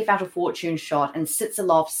 top, safe out of fortune shot, and sits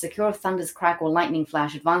aloft, secure of thunder's crack or lightning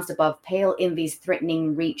flash, advanced above pale envy's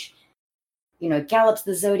threatening reach. Gallops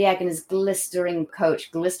the zodiac in his glistering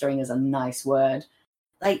coach. Glistering is a nice word.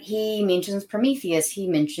 He mentions Prometheus, he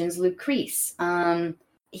mentions Lucrece.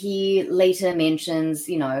 He later mentions,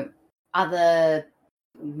 other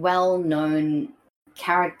well-known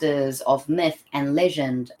characters of myth and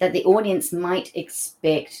legend that the audience might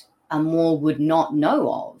expect more would not know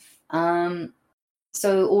of.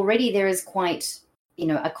 So already there is quite,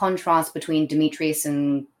 a contrast between Demetrius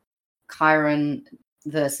and Chiron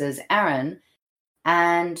versus Aaron.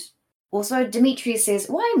 And also Demetrius says,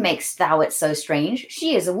 why makest thou it so strange?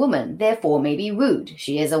 She is a woman, therefore may be wooed.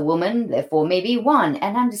 She is a woman, therefore may be won.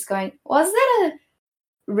 And I'm just going, was that a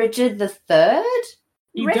Richard III?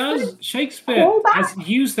 He does. Shakespeare has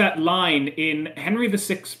used that line in Henry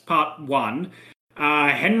VI Part 1,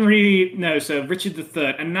 Richard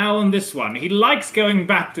III, and now on this one. He likes going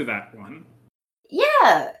back to that one.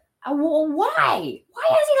 Yeah. Why? Why does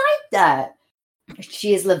he like that?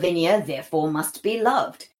 She is Lavinia, therefore must be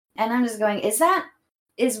loved. And I'm just going, is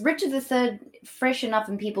Richard III fresh enough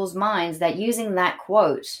in people's minds that using that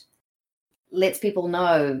quote lets people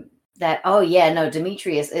know that,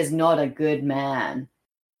 Demetrius is not a good man?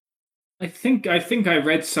 I think I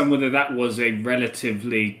read somewhere that was a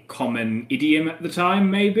relatively common idiom at the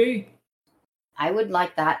time, maybe. I would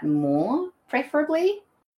like that more, preferably,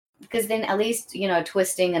 because then at least,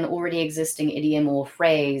 twisting an already existing idiom or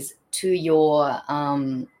phrase to your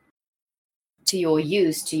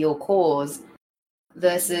use, to your cause,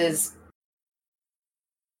 versus...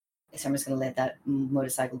 So I'm just going to let that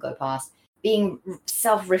motorcycle go past. Being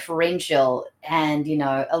self-referential and,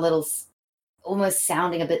 a little... almost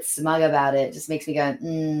sounding a bit smug about it just makes me go,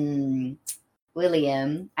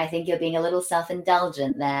 William, I think you're being a little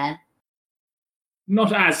self-indulgent there.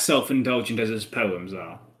 Not as self-indulgent as his poems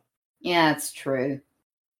are. Yeah, it's true.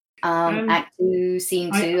 Act 2,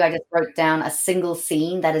 Scene 2, I just wrote down a single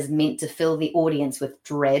scene that is meant to fill the audience with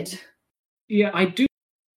dread. Yeah, I do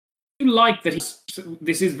like that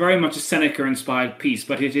this is very much a Seneca-inspired piece,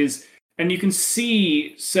 but it is... And you can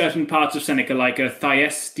see certain parts of Seneca, like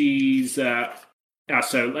Thyestes,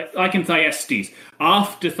 like in Thyestes.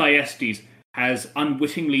 After Thyestes has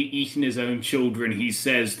unwittingly eaten his own children, he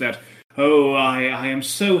says that, I am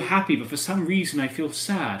so happy, but for some reason I feel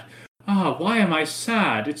sad. Why am I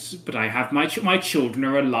sad? But I have my children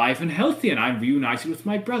are alive and healthy, and I'm reunited with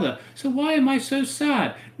my brother. So why am I so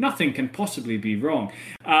sad? Nothing can possibly be wrong.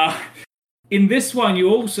 In this one, you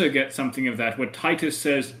also get something of that, where Titus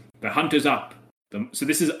says, the hunt is up. So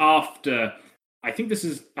this is after... I think this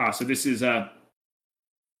is... this is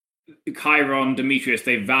Chiron, Demetrius,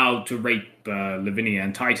 they vowed to rape Lavinia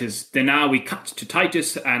and Titus. Then now we cut to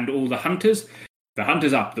Titus and all the hunters. The hunt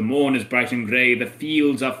is up, the morn is bright and grey, the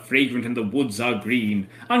fields are fragrant and the woods are green.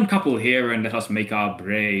 Uncouple here and let us make our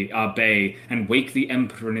bay, and wake the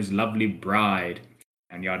emperor and his lovely bride.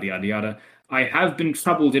 And yada yada yada. I have been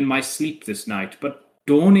troubled in my sleep this night, but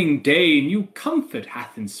dawning day new comfort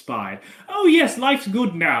hath inspired. Oh yes, life's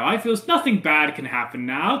good now. I feel nothing bad can happen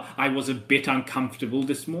now. I was a bit uncomfortable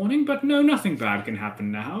this morning, but no, nothing bad can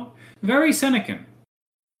happen now. Very Senecan.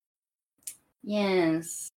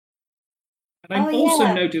 Yes. And I've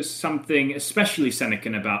also noticed something especially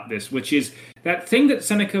Senecan about this, which is that thing that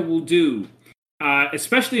Seneca will do,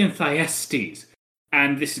 especially in Thyestes,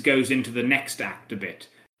 and this goes into the next act a bit,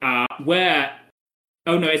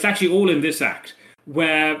 it's actually all in this act,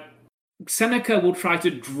 where Seneca will try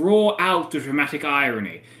to draw out the dramatic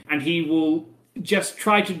irony, and he will just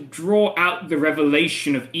try to draw out the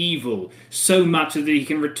revelation of evil so much that he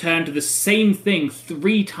can return to the same thing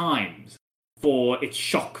 3 times for its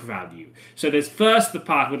shock value. So there's first the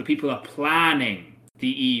part where the people are planning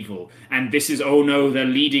the evil, and this is, oh no, they're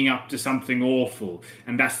leading up to something awful,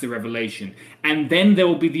 and that's the revelation. And then there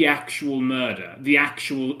will be the actual murder, the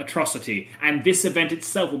actual atrocity, and this event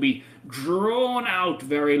itself will be drawn out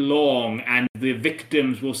very long, and the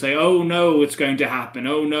victims will say, oh no, it's going to happen,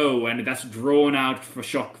 oh no, and that's drawn out for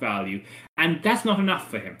shock value. And that's not enough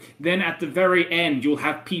for him. Then at the very end, you'll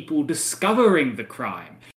have people discovering the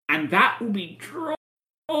crime, and that will be drawn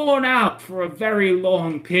out for a very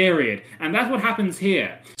long period. And that's what happens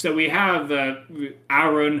here. So we have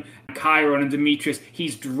Aaron, Chiron, and Demetrius.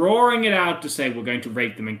 He's drawing it out to say we're going to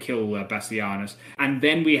rape them and kill Bassianus. And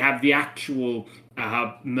then we have the actual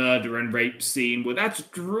murder and rape scene where that's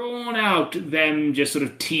drawn out, them just sort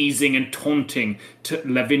of teasing and taunting to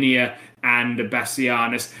Lavinia and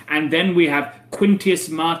Bassianus. And then we have Quintius,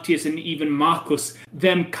 Martius, and even Marcus,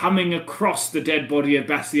 them coming across the dead body of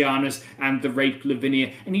Bassianus and the raped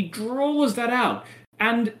Lavinia. And he draws that out.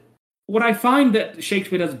 And what I find that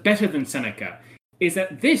Shakespeare does better than Seneca is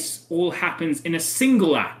that this all happens in a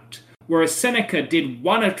single act, whereas Seneca did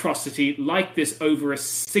one atrocity like this over a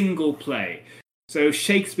single play. So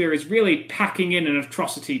Shakespeare is really packing in an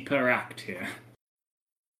atrocity per act here.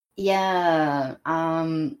 Yeah,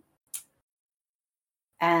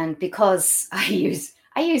 and because I use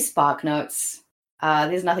Spark Notes,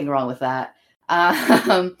 there's nothing wrong with that.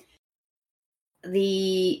 I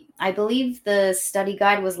believe the study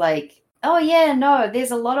guide was like, oh yeah, no,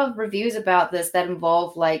 there's a lot of reviews about this that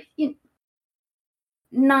involve like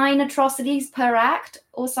 9 atrocities per act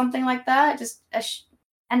or something like that. Just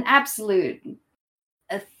an absolute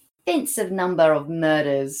offensive number of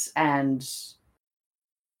murders and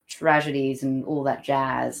tragedies and all that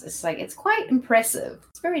jazz. It's like, it's quite impressive.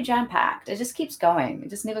 It's very jam-packed. It just keeps going. It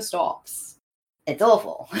just never stops. It's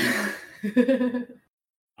awful.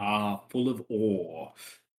 Full of awe.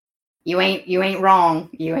 You ain't wrong.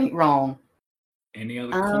 You ain't wrong. Any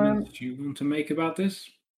other comments you want to make about this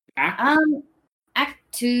act? Act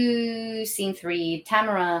 2, Scene 3,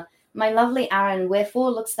 Tamara. My lovely Aaron,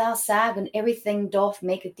 wherefore look'st thou sad when everything doth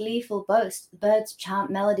make a gleeful boast? The birds chant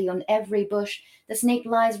melody on every bush, the snake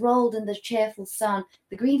lies rolled in the cheerful sun,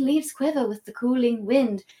 the green leaves quiver with the cooling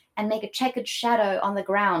wind, and make a checkered shadow on the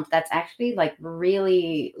ground. That's actually like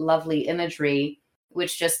really lovely imagery,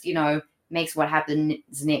 which just, makes what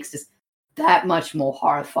happens next just that much more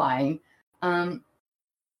horrifying.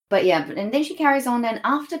 But yeah, and then she carries on, and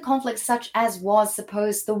after conflicts such as was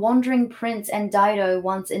supposed the wandering prince and Dido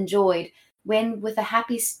once enjoyed, when with a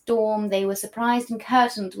happy storm they were surprised and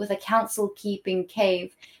curtained with a counsel-keeping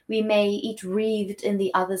cave, we may, each wreathed in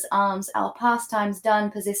the other's arms, our pastimes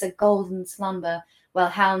done, possess a golden slumber, while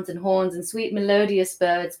hounds and horns and sweet melodious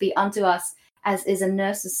birds be unto us as is a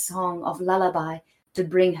nurse's song of lullaby to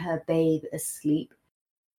bring her babe asleep.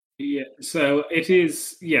 Yeah, so it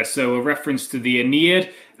is, so a reference to the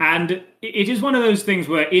Aeneid, and it is one of those things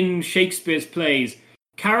where in Shakespeare's plays,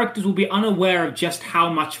 characters will be unaware of just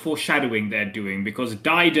how much foreshadowing they're doing, because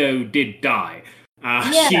Dido did die.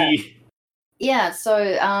 So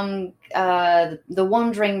the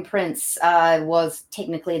Wandering Prince was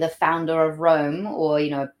technically the founder of Rome, or,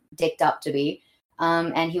 decked up to be,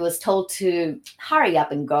 and he was told to hurry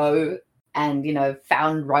up and go and,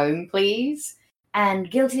 found Rome, please.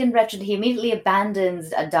 And guilty and wretched, he immediately abandons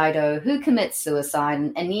Dido, who commits suicide,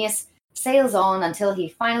 and Aeneas sails on until he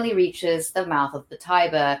finally reaches the mouth of the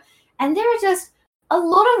Tiber. And there are just a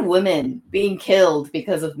lot of women being killed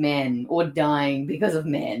because of men, or dying because of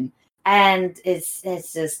men. And it's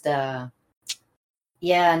just, Tamara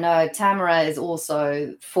is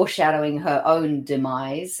also foreshadowing her own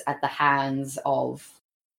demise at the hands of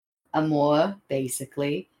Amor,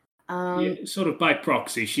 basically. Sort of by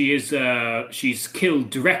proxy. She is she's killed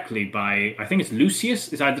directly by, I think it's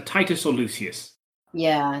Lucius. It's either Titus or Lucius.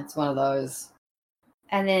 Yeah, it's one of those.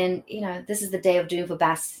 And then, this is the day of doom for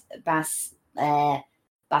Bassianus.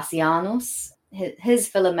 His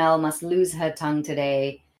Philomel must lose her tongue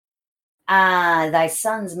today. Thy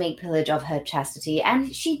sons make pillage of her chastity.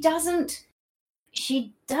 And she doesn't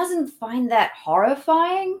find that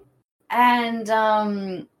horrifying.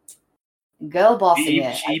 And girl bossing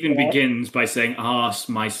it. She even begins by saying,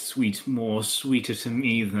 my sweet, more sweeter to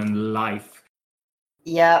me than life.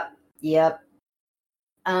 Yep.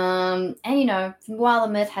 And while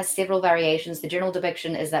the myth has several variations, the general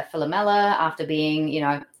depiction is that Philomela, after being,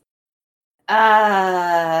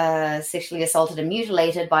 sexually assaulted and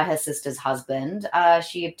mutilated by her sister's husband,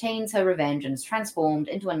 she obtains her revenge and is transformed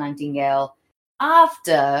into a nightingale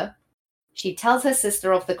after She tells her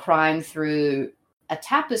sister of the crime through a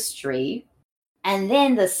tapestry, and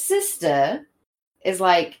then the sister is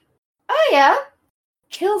like, oh yeah,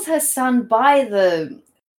 kills her son by the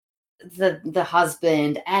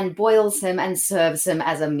husband and boils him and serves him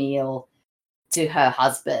as a meal to her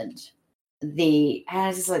husband. And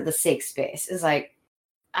it's just like the sex space is like,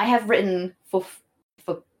 I have written for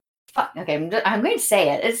fuck. Okay, I'm going to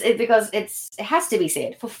say it. Because it has to be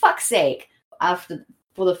said. For fuck's sake,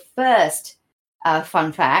 for the first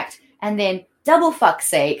fun fact, and then double fuck's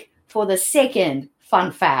sake for the second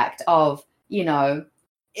fun fact of, isn't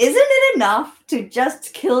it enough to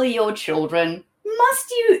just kill your children?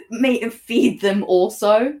 Must you feed them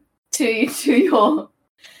also to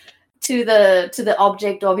the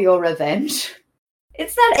object of your revenge?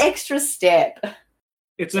 It's that extra step.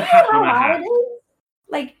 It's a half and a half.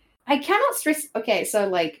 Like, I cannot stress. Okay, so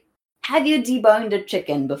like, have you deboned a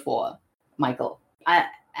chicken before, Michael? I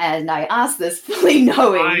asked this fully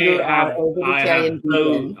knowing you are a vegetarian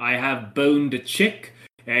vegan. I have boned a chick.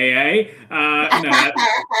 No, that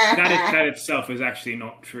itself is actually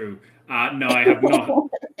not true. No, I have not.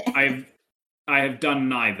 I have done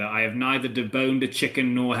neither. I have neither deboned a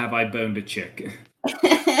chicken nor have I boned a chick.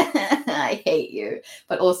 I hate you,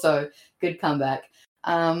 but also good comeback.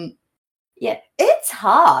 Yeah, it's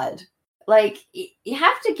hard. Like, you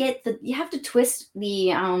have to twist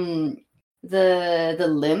the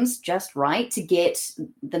limbs just right to get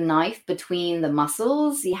the knife between the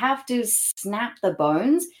muscles. You have to snap the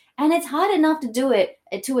bones, and it's hard enough to do it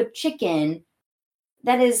to a chicken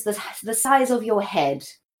that is the size of your head.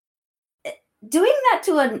 Doing that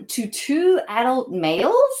to two adult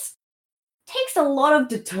males takes a lot of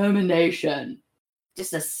determination.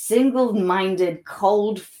 Just a single-minded,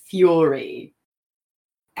 cold fury.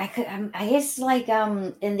 I guess, like,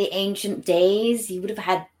 in the ancient days, you would have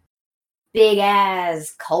had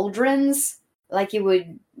big-ass cauldrons, like you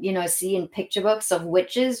would, see in picture books of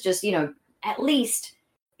witches, just, at least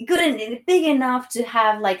good and big enough to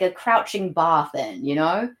have, like, a crouching bath in,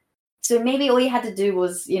 So maybe all you had to do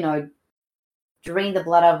was, drain the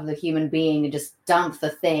blood out of the human being and just dump the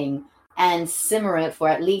thing and simmer it for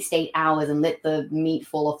at least 8 hours and let the meat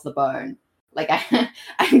fall off the bone. Like,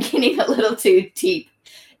 I'm getting a little too deep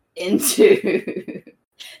into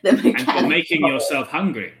the mechanics. And you're making yourself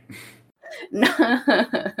hungry. No.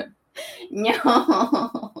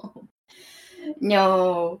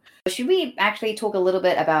 Should we actually talk a little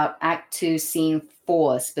bit about Act 2, Scene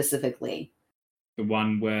 4 specifically? The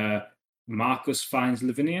one where Marcus finds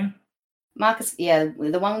Lavinia?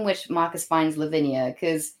 The one in which Marcus finds Lavinia,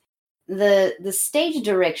 because the stage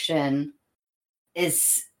direction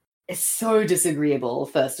is so disagreeable,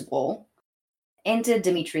 first of all. Enter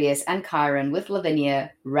Demetrius and Chiron with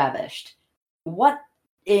Lavinia ravished. What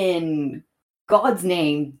in God's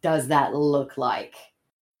name does that look like?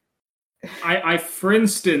 For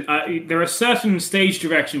instance, there are certain stage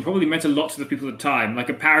direction probably meant a lot to the people at the time. Like,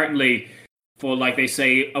 apparently, for, like, they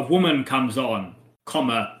say, a woman comes on,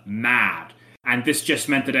 mad. And this just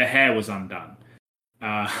meant that her hair was undone.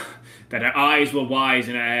 That her eyes were wise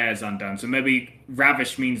and her hair is undone. So maybe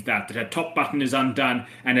ravished means that her top button is undone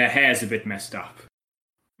and her hair's a bit messed up.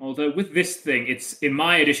 Although with this thing, in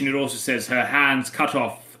my edition, it also says her hands cut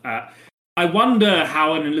off. I wonder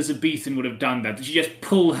how an Elizabethan would have done that. Did she just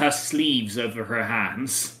pull her sleeves over her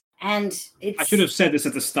hands? And I should have said this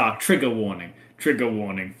at the start. Trigger warning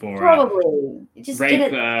for probably just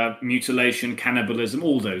rape, mutilation, cannibalism,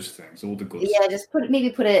 all those things, all the good stuff. Yeah, just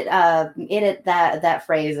edit that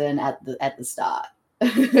phrase in at the start.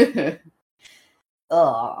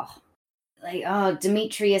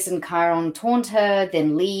 Demetrius and Chiron taunt her,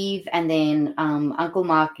 then leave, and then Uncle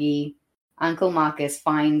Marcus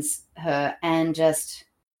finds her and just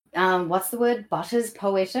what's the word? Butters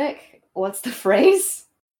poetic? What's the phrase?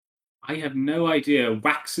 I have no idea.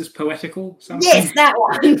 Waxes poetical? Something? Yes, that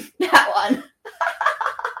one.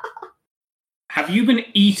 Have you been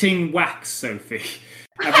eating wax, Sophie?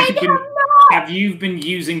 Have you been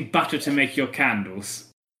using butter to make your candles?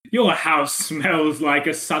 Your house smells like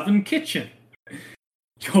a southern kitchen.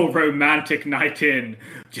 Your romantic night in,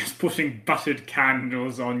 just putting buttered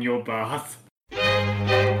candles on your bath.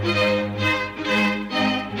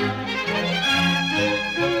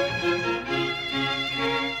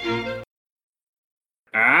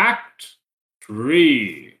 Act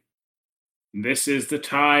 3. This is the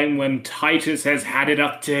time when Titus has had it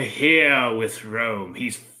up to here with Rome.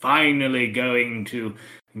 He's finally going to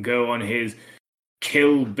go on his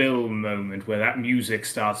Kill Bill moment where that music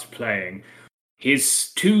starts playing.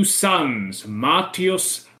 His two sons,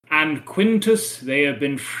 Martius and Quintus, they have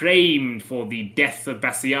been framed for the death of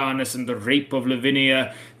Bassianus and the rape of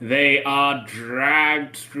Lavinia. They are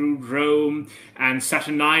dragged through Rome, and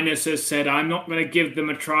Saturninus has said, I'm not going to give them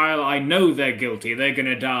a trial. I know they're guilty. They're going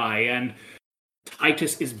to die. And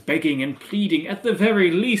Titus is begging and pleading, at the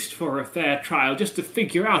very least, for a fair trial, just to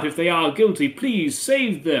figure out if they are guilty. Please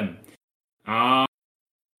save them. But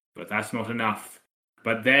that's not enough.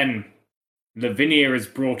 But then Lavinia is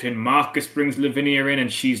brought in. Marcus brings Lavinia in,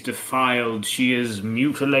 and she's defiled. She is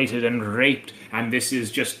mutilated and raped, and this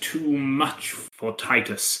is just too much for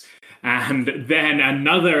Titus. And then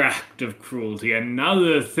another act of cruelty,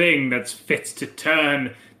 another thing that's fit to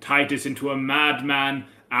turn Titus into a madman.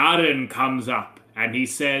 Aaron comes up, and he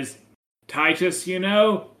says, Titus,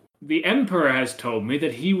 the emperor has told me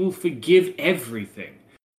that he will forgive everything,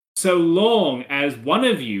 so long as one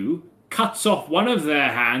of you cuts off one of their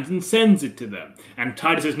hands and sends it to them. And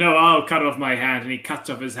Titus says, no, I'll cut off my hand, and he cuts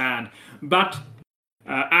off his hand. But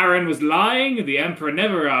Aaron was lying. The emperor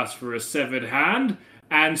never asked for a severed hand.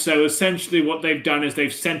 And so essentially what they've done is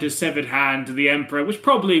they've sent a severed hand to the emperor, which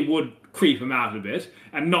probably would creep him out a bit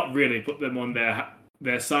and not really put them on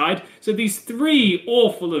their side. So these three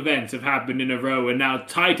awful events have happened in a row, and now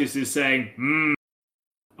Titus is saying,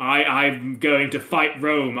 I'm going to fight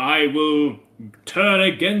Rome. I will turn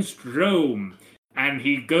against Rome. And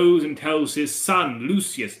he goes and tells his son,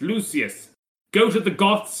 Lucius, go to the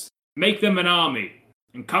Goths, make them an army,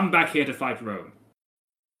 and come back here to fight Rome.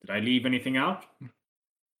 Did I leave anything out?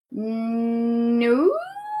 No,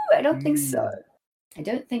 I don't think so.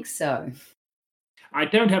 I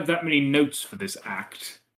don't have that many notes for this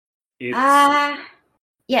act. Yeah,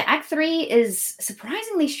 Act 3 is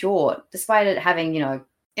surprisingly short, despite it having, it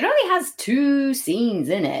only has 2 scenes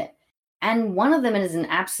in it. And one of them is an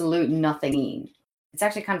absolute nothing. It's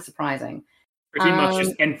actually kind of surprising. Pretty much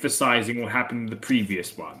just emphasizing what happened in the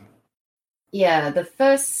previous one. Yeah, the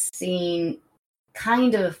first scene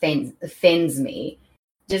kind of offends me.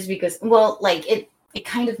 Just because, it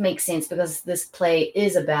kind of makes sense because this play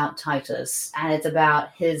is about Titus and it's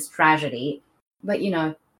about his tragedy. But,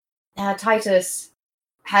 Titus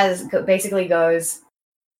basically goes,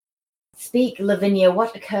 Speak, Lavinia,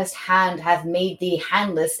 what accursed hand hath made thee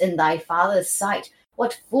handless in thy father's sight?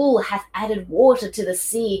 What fool hath added water to the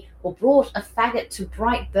sea, or brought a faggot to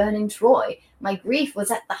bright burning Troy? My grief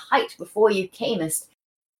was at the height before you camest.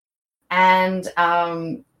 And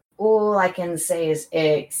all I can say is,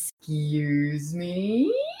 excuse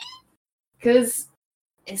me? Because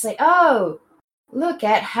it's like, oh, look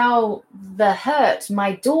at how the hurt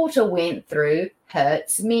my daughter went through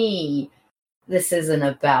hurts me. This isn't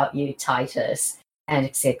about you, Titus. And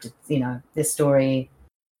except, this story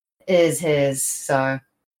is his, so.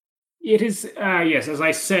 It is, yes, as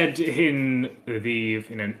I said in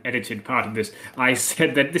an edited part of this, I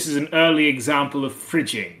said that this is an early example of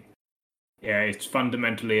fridging. Yeah, it's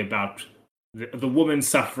fundamentally about the woman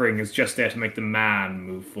suffering is just there to make the man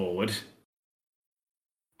move forward.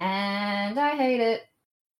 And I hate it.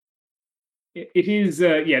 It is,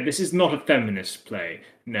 this is not a feminist play,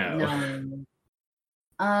 no.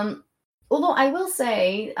 Although I will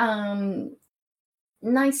say,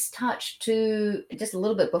 nice touch to just a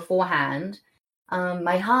little bit beforehand.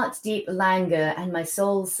 My heart's deep languor and my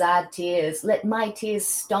soul's sad tears. Let my tears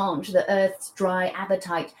staunch the earth's dry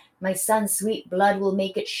appetite. My son's sweet blood will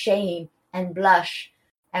make it shame and blush.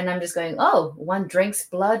 And I'm just going, oh, one drinks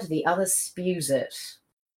blood, the other spews it.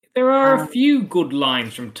 There are a few good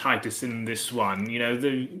lines from Titus in this one.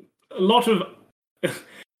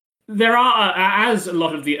 There are, as a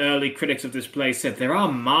lot of the early critics of this play said, there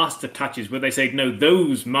are master touches where they say, no,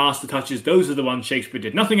 those master touches, those are the ones Shakespeare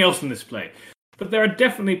did. Nothing else in this play. But there are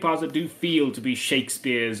definitely parts that do feel to be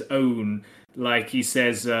Shakespeare's own. Like he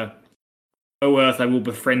says, O earth, I will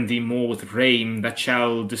befriend thee more with rain that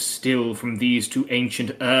shall distill from these two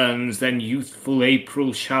ancient urns. Then youthful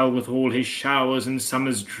April shall with all his showers and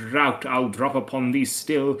summer's drought I'll drop upon thee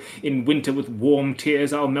still. In winter with warm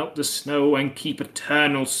tears I'll melt the snow and keep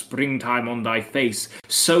eternal springtime on thy face.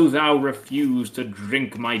 So thou refuse to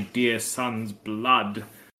drink my dear son's blood.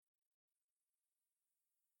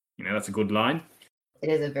 That's a good line. It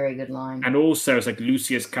is a very good line. And also, it's like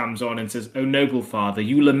Lucius comes on and says, O noble father,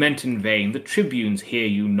 you lament in vain. The tribunes hear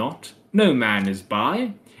you not. No man is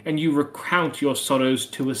by. And you recount your sorrows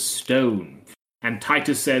to a stone. And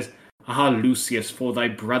Titus says, Ah, Lucius, for thy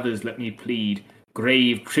brothers let me plead.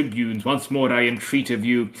 Grave tribunes, once more I entreat of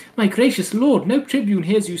you. My gracious lord, no tribune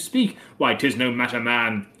hears you speak. Why, 'tis no matter,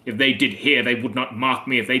 man. If they did hear, they would not mark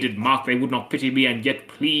me. If they did mark, they would not pity me. And yet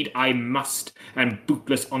plead I must, and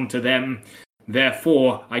bootless unto them.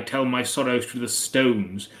 Therefore I tell my sorrows to the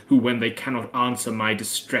stones, who when they cannot answer my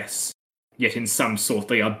distress, yet in some sort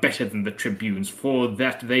they are better than the tribunes, for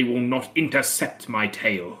that they will not intercept my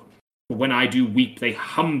tale. For when I do weep, they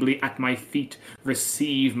humbly at my feet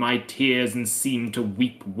receive my tears and seem to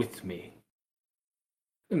weep with me.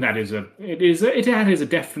 And that is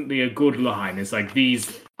definitely a good line. It's like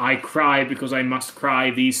I cry because I must cry.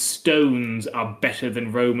 These stones are better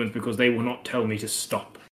than Romans because they will not tell me to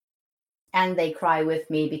stop. And they cry with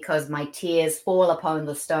me because my tears fall upon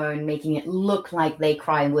the stone, making it look like they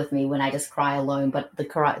cry with me when I just cry alone. But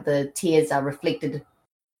the tears are reflected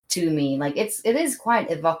to me. Like it is quite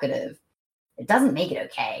evocative. It doesn't make it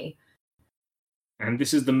okay. And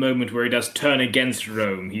this is the moment where he does turn against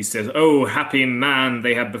Rome. He says, "O happy man,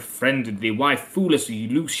 they have befriended thee. Why, foolish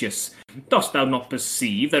Lucius, dost thou not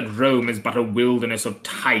perceive that Rome is but a wilderness of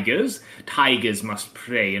tigers? Tigers must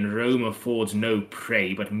prey, and Rome affords no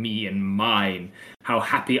prey but me and mine. How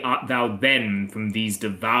happy art thou then from these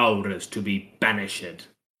devourers to be banished?"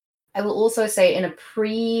 I will also say in a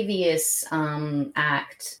previous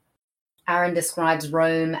act, Aaron describes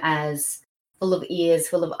Rome as full of ears,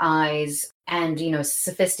 full of eyes, and,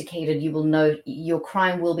 sophisticated. You will know your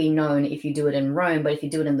crime will be known if you do it in Rome, but if you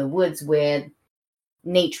do it in the woods where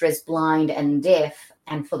nature is blind and deaf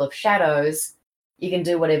and full of shadows, you can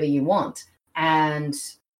do whatever you want. And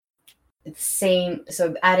it's same,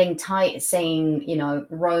 so saying,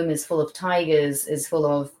 Rome is full of tigers, is full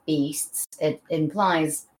of beasts, it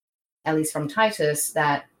implies, at least from Titus,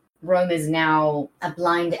 that Rome is now a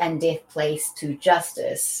blind and deaf place to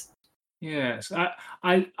justice. Yes,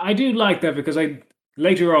 I do like that because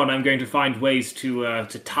later on I'm going to find ways to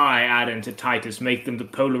tie Adam to Titus, make them the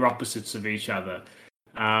polar opposites of each other.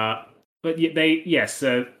 But yet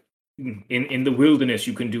in the wilderness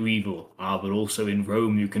you can do evil, but also in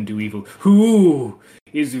Rome you can do evil. Who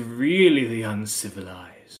is really the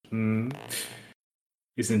uncivilized?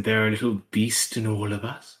 Isn't there a little beast in all of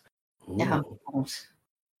us? Yeah.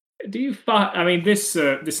 Do you find? I mean, this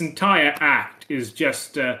entire act is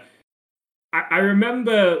just. I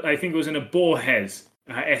remember, I think it was in a Borges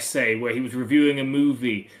essay where he was reviewing a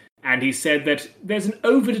movie, and he said that there's an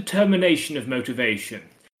overdetermination of motivation,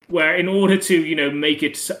 where in order to, make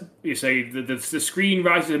it, you say, the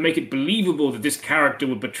screenwriter make it believable that this character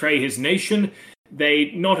would betray his nation,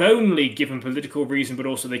 they not only give him political reason, but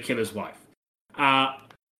also they kill his wife.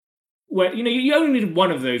 Where, you only need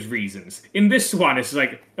one of those reasons. In this one, it's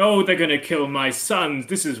like, oh, they're going to kill my sons.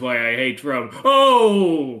 This is why I hate Rome.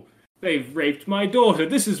 Oh! They've raped my daughter.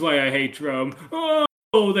 This is why I hate Rome.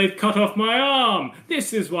 Oh, they've cut off my arm.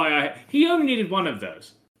 This is why He only needed one of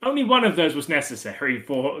those. Only one of those was necessary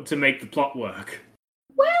to make the plot work.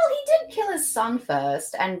 Well, he did kill his son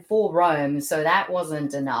first, and for Rome, so that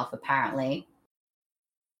wasn't enough, apparently.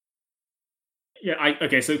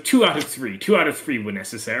 Yeah, so 2 out of 3. 2 out of 3 were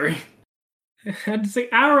necessary. And say,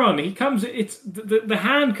 Aaron, he comes. It's the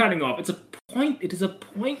hand cutting off. It is a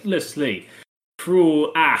pointlessly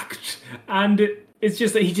cruel act, and it's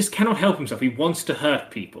just that he just cannot help himself. He wants to hurt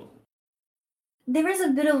people. There is a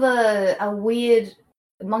bit of a weird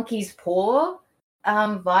monkey's paw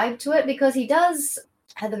vibe to it, because he does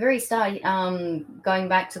at the very start, going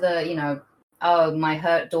back to the oh, my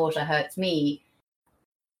hurt daughter hurts me,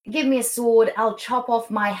 give me a sword, I'll chop off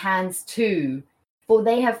my hands too, for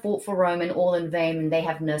they have fought for Rome and all in vain, and they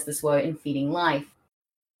have nursed this woe in feeding life.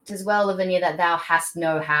 'Tis well, Lavinia, that thou hast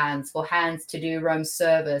no hands, for hands to do Rome's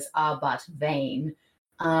service are but vain.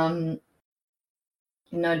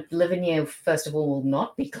 Lavinia, first of all, will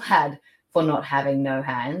not be glad for not having no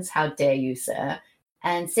hands. How dare you, sir?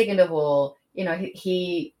 And second of all,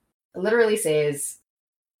 he literally says,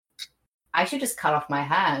 I should just cut off my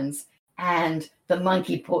hands. And the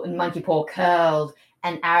monkey paw curled,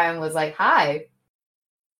 and Aaron was like, hi.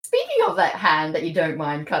 Speaking of that hand that you don't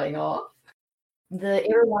mind cutting off,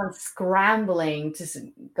 everyone's scrambling to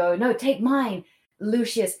go, no, take mine,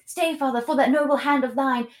 Lucius. Stay, father, for that noble hand of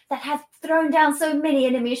thine that hath thrown down so many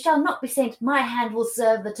enemies shall not be sent. My hand will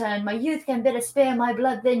serve the turn. My youth can better spare my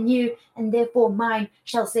blood than you, and therefore mine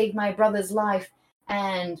shall save my brother's life.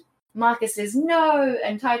 And Marcus says, no,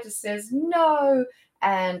 and Titus says, no,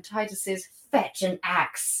 and Titus says, fetch an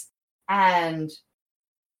axe. And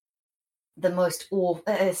the most awful,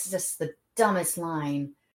 it's just the dumbest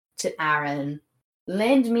line to Aaron.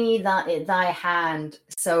 Lend me thy hand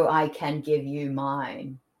so I can give you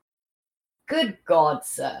mine. Good God,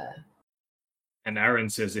 sir. And Aaron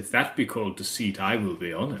says, if that be called deceit, I will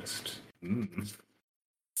be honest.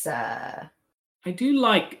 Sir. I do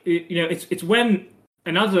like, it's when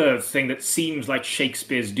another thing that seems like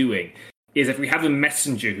Shakespeare's doing is if we have a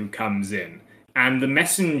messenger who comes in And the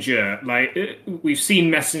messenger, like, we've seen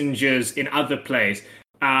messengers in other plays,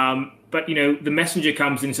 but, the messenger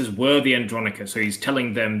comes in and says, "Worthy Andronicus." So he's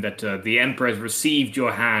telling them that the emperor has received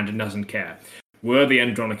your hand and doesn't care. "Worthy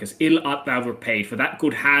Andronicus, ill art thou repaid. For that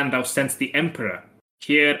good hand thou sent'st the emperor.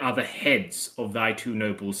 Here are the heads of thy two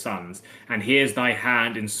noble sons, and here's thy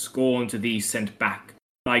hand in scorn to thee sent back.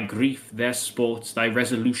 Thy grief their sports, thy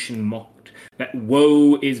resolution mocked. That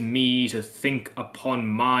woe is me to think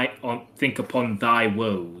upon thy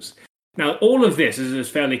woes." Now, all of this is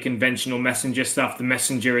fairly conventional messenger stuff. The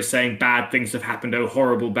messenger is saying bad things have happened, oh,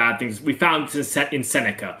 horrible bad things. We found this in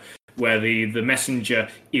Seneca, where the messenger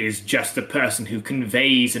is just a person who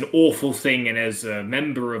conveys an awful thing, and as a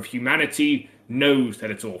member of humanity knows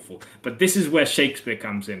that it's awful. But this is where Shakespeare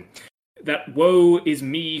comes in. That woe is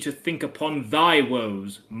me to think upon thy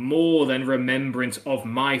woes, more than remembrance of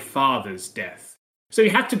my father's death. So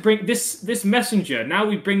you had to bring this messenger. Now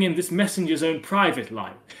we bring in this messenger's own private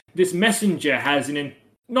life. This messenger has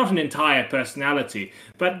not an entire personality,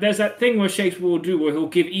 but there's that thing where Shakespeare will do where he'll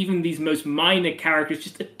give even these most minor characters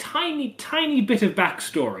just a tiny, tiny bit of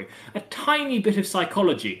backstory, a tiny bit of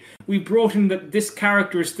psychology. We brought in that this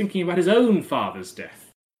character is thinking about his own father's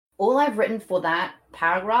death. All I've written for that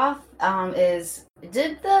paragraph is,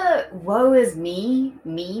 did the "woe is me"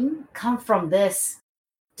 meme come from this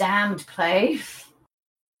damned play?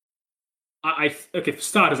 Okay, for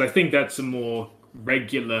starters, I think that's a more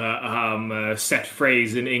regular set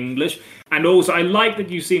phrase in English. And also, I like that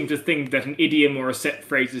you seem to think that an idiom or a set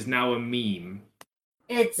phrase is now a meme.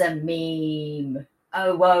 It's a meme.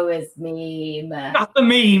 Oh, woe is meme. Not the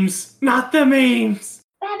memes! Not the memes!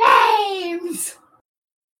 The memes!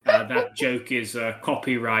 That joke is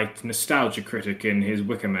copyright Nostalgia Critic in his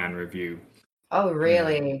Wicker Man review. Oh,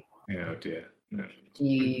 really? Oh, dear. No.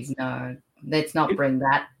 Jeez, no. Let's not bring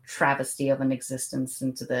that travesty of an existence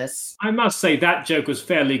into this. I must say that joke was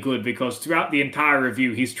fairly good, because throughout the entire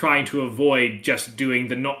review he's trying to avoid just doing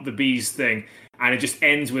the not the bees thing, and it just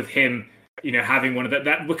ends with him, having one of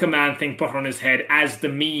that Wicker Man thing put on his head as the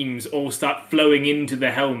memes all start flowing into the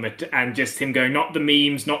helmet, and just him going, "Not the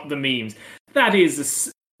memes, not the memes." That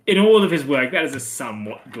is, in all of his work, that is a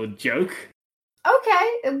somewhat good joke.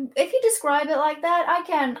 Okay, if you describe it like that, I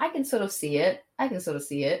can sort of see it.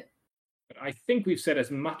 I think we've said as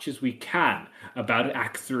much as we can about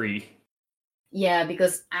Act 3. Yeah,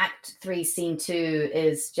 because Act 3, Scene 2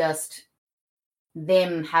 is just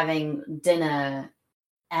them having dinner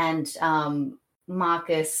and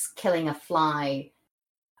Marcus killing a fly.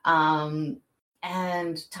 And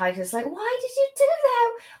Titus like, "Why did you do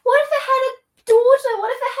that? What if I had a daughter?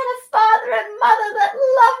 What if I had a father and mother that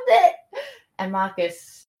loved it?" And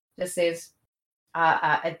Marcus just says,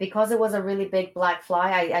 "Because it was a really big black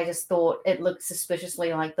fly, I just thought it looked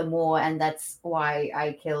suspiciously like the Moor, and that's why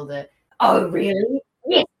I killed it." "Oh, really?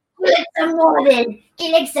 Yes, kill it some more then!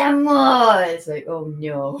 Kill it some more!" It's like, oh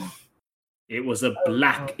no. "It was a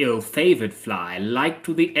black, ill-favoured fly, like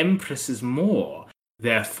to the Empress's Moor.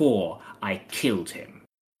 Therefore, I killed him."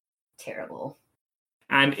 Terrible.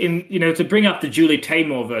 And to bring up the Julie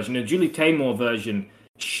Taymor version,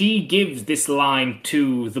 she gives this line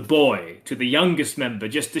to the boy, to the youngest member,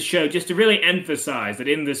 just to really emphasize that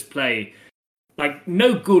in this play, like,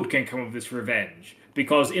 no good can come of this revenge.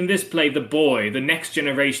 Because in this play, the boy, the next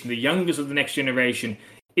generation, the youngest of the next generation,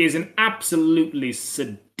 is an absolutely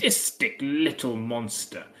sadistic little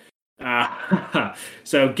monster.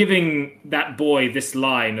 So giving that boy this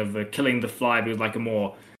line of killing the fly with like a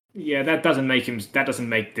Moor, yeah, that doesn't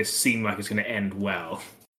make this seem like it's going to end well.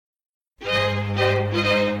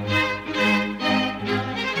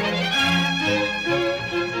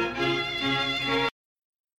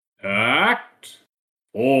 Act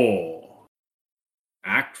 4.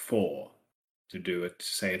 Act 4. To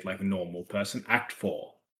say it like a normal person. Act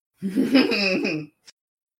 4.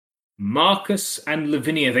 Marcus and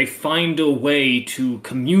Lavinia, they find a way to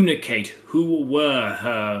communicate who were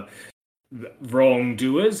her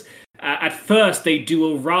wrongdoers. At first, they do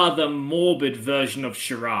a rather morbid version of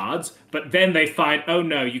charades, but then they find, oh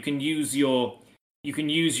no, you can use your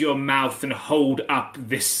mouth and hold up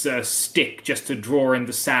this stick just to draw in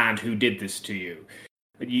the sand who did this to you.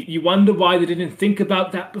 You wonder why they didn't think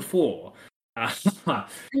about that before.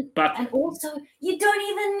 And also, you don't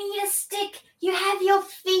even need a stick. You have your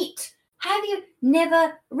feet. Have you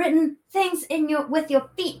never written things with your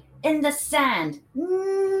feet in the sand?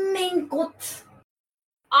 Mein Gott.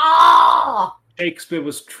 Ah! Shakespeare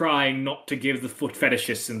was trying not to give the foot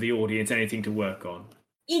fetishists in the audience anything to work on.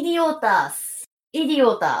 Idiotas.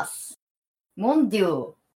 Mon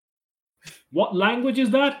Dieu. What language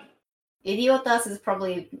is that? Idiotas is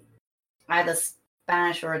probably either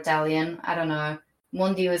Spanish or Italian. I don't know.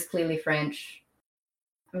 Mon Dieu is clearly French.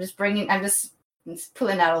 I'm just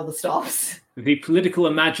pulling out all the stops. The political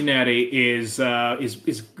imaginary is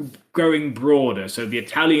growing broader. So the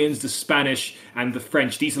Italians, the Spanish, and the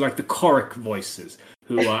French, these are like the choric voices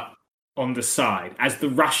who are on the side, as the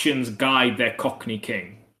Russians guide their Cockney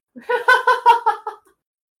king.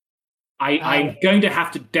 I'm going to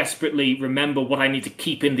have to desperately remember what I need to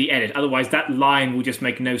keep in the edit. Otherwise, that line will just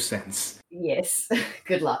make no sense. Yes.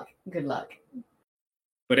 Good luck. Good luck.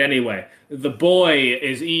 But anyway, the boy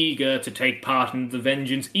is eager to take part in the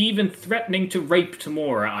vengeance, even threatening to rape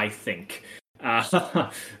Tamora, I think.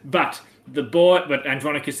 But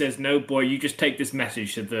Andronicus says, no, boy, you just take this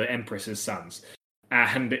message to the Empress's sons.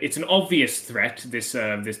 And it's an obvious threat,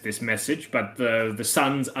 this message, but the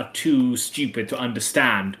sons are too stupid to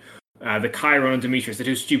understand. The Chiron and Demetrius are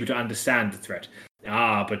too stupid to understand the threat.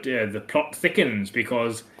 But the plot thickens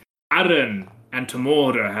because Aaron and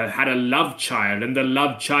Tamora have had a love child, and the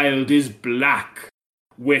love child is black,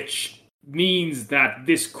 which means that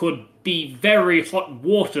this could be very hot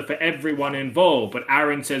water for everyone involved. But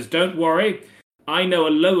Aaron says, don't worry, I know a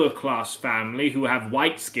lower class family who have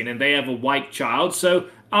white skin and they have a white child, so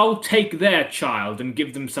I'll take their child and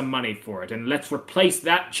give them some money for it, and let's replace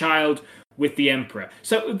that child with the Emperor.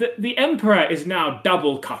 So the Emperor is now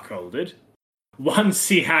double cuckolded. Once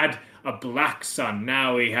he had a black son,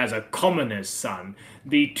 now he has a commoner's son.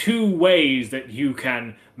 The two ways that you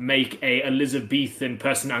can make a Elizabethan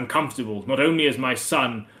person uncomfortable. Not only is my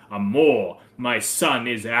son a Moor, my son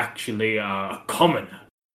is actually a commoner.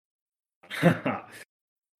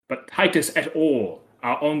 But Titus et al.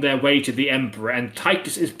 Are on their way to the Emperor, and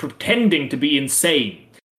Titus is pretending to be insane.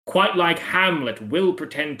 Quite like Hamlet will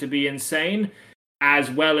pretend to be insane, as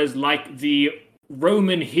well as like the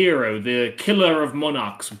Roman hero, the killer of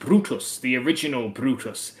monarchs, Brutus, the original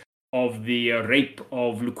Brutus of the rape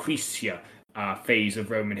of Lucretia phase of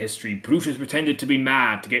Roman history. Brutus pretended to be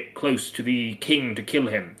mad to get close to the king to kill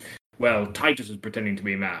him. Well, Titus is pretending to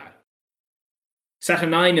be mad.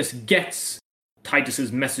 Saturninus gets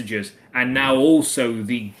Titus's messages, and now also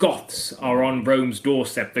the Goths are on Rome's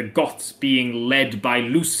doorstep, the Goths being led by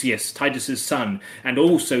Lucius, Titus's son, and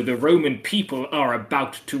also the Roman people are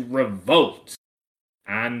about to revolt.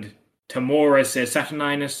 And Tamora says,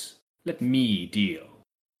 Saturninus, let me deal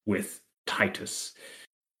with Titus.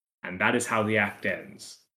 And that is how the act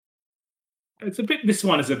ends. This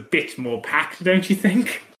one is a bit more packed, don't you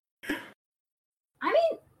think? I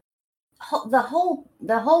mean, the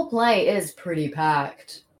whole play is pretty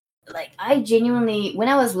packed. Like, I genuinely, when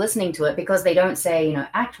I was listening to it, because they don't say,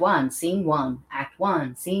 Act 1, Scene 1, Act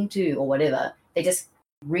 1, Scene 2, or whatever, they just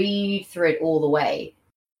read through it all the way.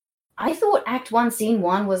 I thought Act 1, Scene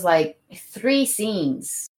 1 was like 3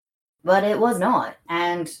 scenes, but it was not.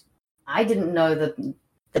 And I didn't know that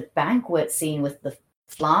the banquet scene with the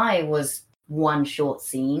fly was one short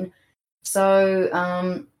scene. So,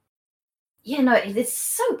 it's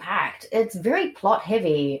so packed. It's very plot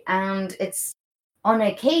heavy, and it's on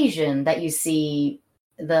occasion that you see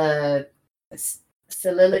the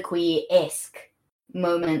soliloquy-esque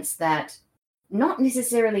moments that not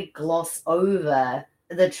necessarily gloss over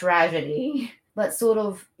the tragedy, but sort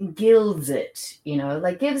of gilds it,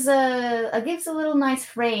 like gives a little nice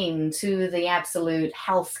frame to the absolute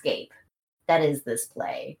hellscape that is this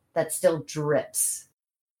play, that still drips.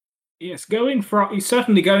 Yes,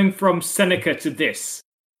 certainly going from Seneca to this,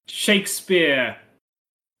 Shakespeare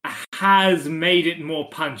has made it more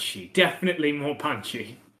punchy, definitely more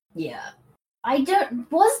punchy. Yeah.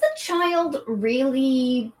 Was the child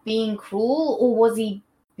really being cruel, or was he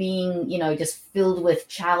being, just filled with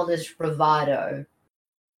childish bravado?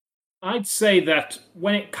 I'd say that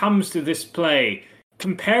when it comes to this play,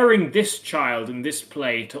 comparing this child in this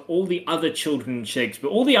play to all the other children in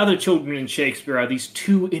Shakespeare, are these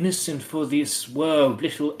too innocent for this world,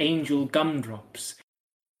 little angel gumdrops.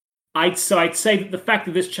 I'd say that the fact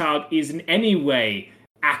that this child is in any way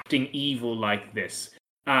acting evil like this,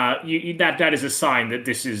 that is a sign that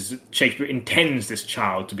Shakespeare intends this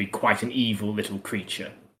child to be quite an evil little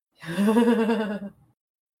creature.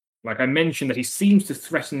 Like I mentioned, that he seems to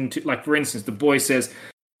threaten to, like for instance, the boy says,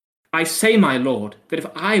 I say, my lord, that if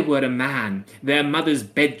I were a man, their mother's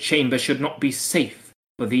bedchamber should not be safe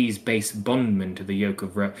for these base bondmen to the yoke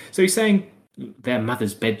of Rome. So he's saying, their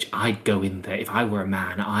mother's bed, I'd go in there. If I were a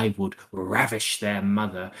man, I would ravish their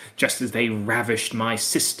mother, just as they ravished my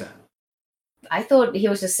sister. I thought he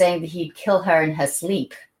was just saying that he'd kill her in her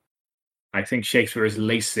sleep. I think Shakespeare is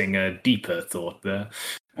lacing a deeper thought there.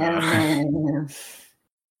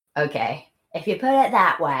 Okay, if you put it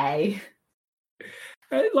that way.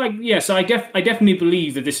 So I definitely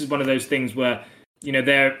believe that this is one of those things where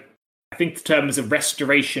I think the term is a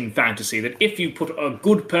restoration fantasy, that if you put a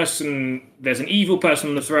good person, there's an evil person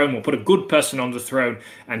on the throne, we'll put a good person on the throne,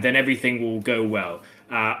 and then everything will go well.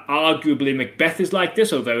 Arguably, Macbeth is like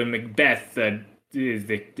this, although in Macbeth,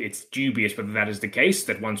 it's dubious whether that is the case,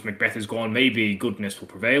 that once Macbeth is gone, maybe goodness will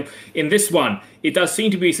prevail. In this one, it does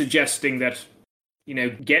seem to be suggesting that,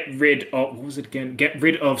 get rid of, what was it again? Get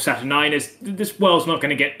rid of Saturninus. This world's not going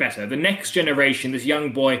to get better. The next generation, this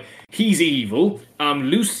young boy, he's evil.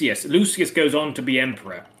 Lucius goes on to be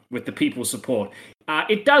emperor with the people's support.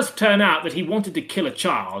 It does turn out that he wanted to kill a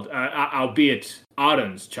child, albeit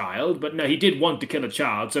Aaron's child, but no, he did want to kill a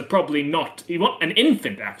child, so probably not. He want an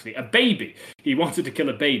infant, actually, a baby. He wanted to kill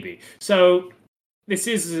a baby. So it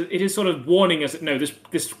is sort of warning us that no,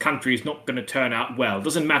 this country is not going to turn out well. It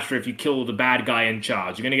doesn't matter if you kill the bad guy in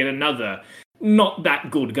charge. You're going to get another not that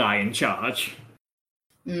good guy in charge.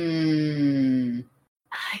 I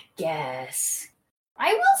guess.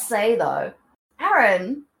 I will say, though,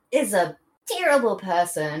 Aaron is a terrible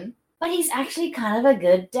person, but he's actually kind of a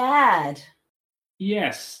good dad.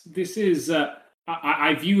 Yes, this is...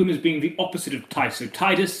 I view him as being the opposite of Titus. So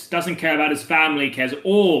Titus doesn't care about his family, cares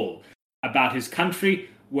all about his country,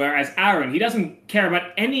 whereas Aaron, he doesn't care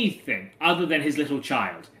about anything other than his little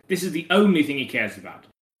child. This is the only thing he cares about.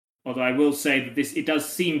 Although I will say that it does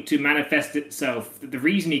seem to manifest itself, that the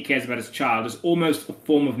reason he cares about his child is almost a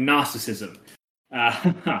form of narcissism.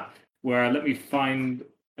 Where, let me find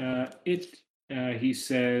it. He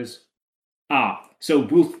says, so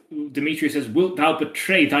Demetrius says, wilt thou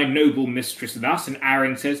betray thy noble mistress thus? And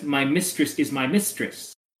Aaron says, my mistress is my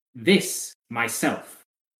mistress. This, myself.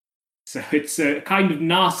 So it's a kind of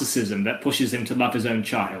narcissism that pushes him to love his own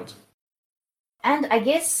child. And I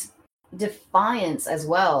guess defiance as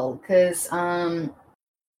well, because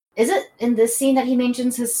is it in this scene that he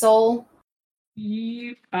mentions his soul?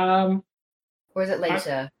 Or is it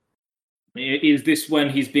later? Is this when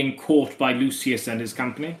he's being caught by Lucius and his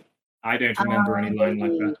company? I don't remember any line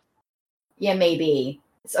like that. Yeah, maybe.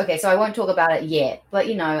 Okay, so I won't talk about it yet, but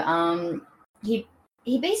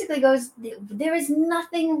he basically goes, there is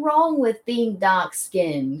nothing wrong with being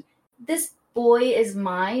dark-skinned. This boy is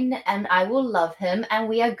mine, and I will love him, and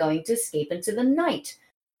we are going to escape into the night.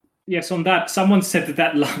 Yes, on that, someone said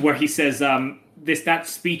that where he says, that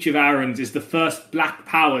speech of Aaron's is the first Black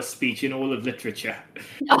Power speech in all of literature.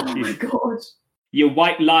 Oh my God. Your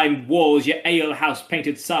white-lined walls, your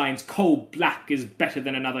alehouse-painted signs, coal-black is better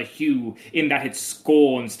than another hue, in that it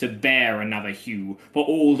scorns to bear another hue. For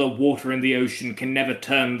all the water in the ocean can never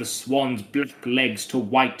turn the swan's black legs to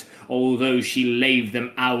white, although she lave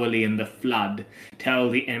them hourly in the flood.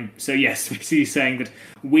 So yes, he's saying that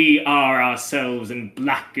we are ourselves, and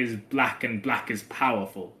black is black, and black is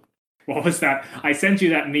powerful. What was that? I sent you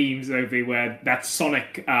that meme, Sophie, where that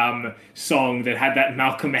Sonic song that had that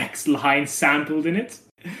Malcolm X line sampled in it.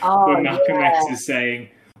 Where Malcolm X is saying,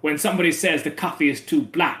 when somebody says the coffee is too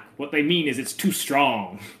black, what they mean is it's too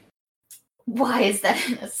strong. Why is that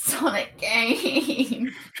in a Sonic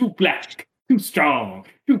game? Too black, too strong,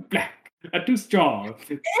 too black, too strong.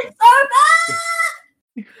 It's so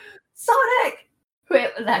bad! Sonic! Wait,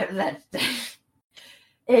 that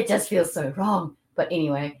it just feels so wrong. But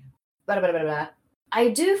anyway... I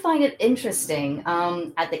do find it interesting,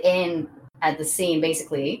 at the end, at the scene,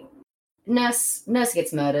 basically, Nurse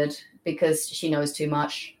gets murdered because she knows too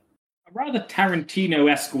much. A rather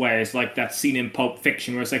Tarantino-esque way is like that scene in Pulp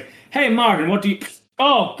Fiction where it's like, hey, Martin, what do you...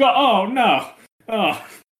 Oh, God, oh, no. Oh.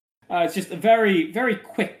 It's just very, very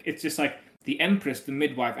quick. It's just like, the Empress, the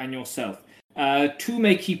midwife, and yourself. Two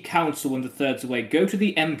may keep counsel when the third's away. Go to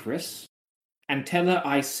the Empress and tell her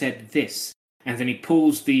I said this. And then he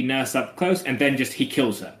pulls the nurse up close, and then he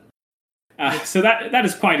kills her. So that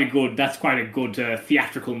is quite a good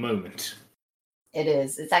theatrical moment. It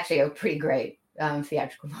is. It's actually a pretty great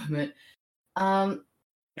theatrical moment.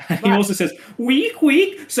 He also says, "Weak,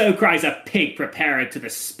 weak." So cries a pig prepared to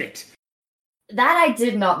the spit. That I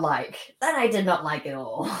did not like. That I did not like at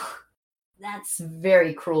all. That's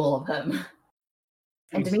very cruel of him.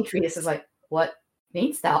 And Demetrius is like, "What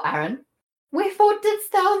meanst thou, Aaron? Wherefore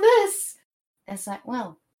didst thou this?" It's like,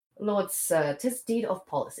 well, Lord Sir, 'tis deed of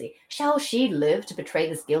policy. Shall she live to betray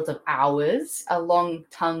this guilt of ours, a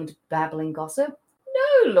long-tongued babbling gossip?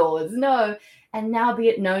 No, lords, no. And now be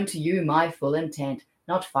it known to you my full intent.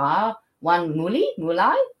 Not far, one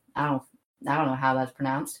Mulai? I don't know how that's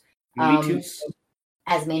pronounced.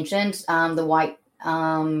 As mentioned, the white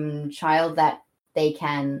child that they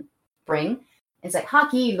can bring. It's like,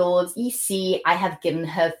 hark ye, lords, ye see, I have given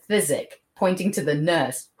her physic. Pointing to the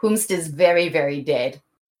nurse, whomst is very, very dead.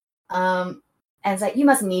 And it's like, you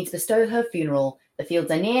must needs bestow her funeral. The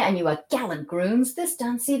fields are near, and you are gallant grooms. This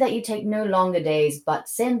done, see that you take no longer days, but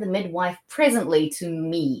send the midwife presently to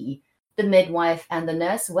me. The midwife and the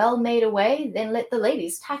nurse well made away, then let the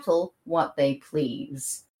ladies tattle what they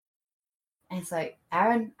please. And it's like,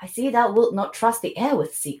 Aaron, I see thou wilt not trust the air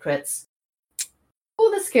with secrets.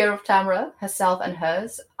 For the care of Tamara, herself and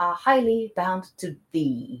hers, are highly bound to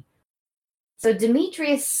thee. So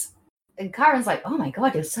Demetrius, and Chiron's like, oh my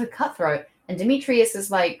god, you're so cutthroat. And Demetrius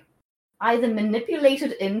is like, either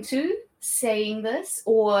manipulated into saying this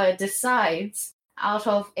or decides out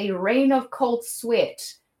of a rain of cold sweat,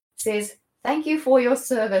 says, thank you for your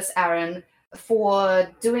service, Aaron, for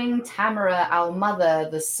doing Tamara, our mother,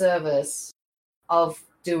 the service of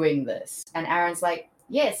doing this. And Aaron's like,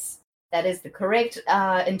 yes, that is the correct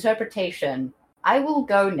interpretation. I will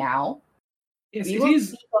go now. Yes, we it will is.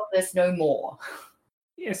 speak of this no more.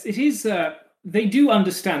 Yes, it is. They do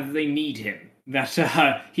understand that they need him.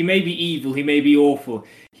 That he may be evil, he may be awful,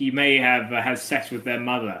 he may have had sex with their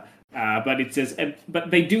mother. But it says,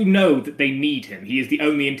 but they do know that they need him. He is the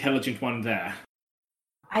only intelligent one there.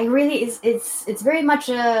 I really it's very much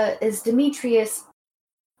is Demetrius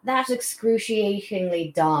that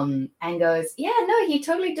excruciatingly dumb and goes, yeah, no, he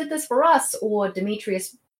totally did this for us, or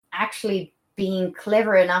Demetrius actually being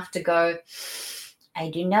clever enough to go,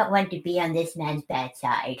 I do not want to be on this man's bad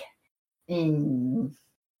side.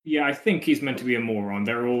 Yeah, I think he's meant to be a moron.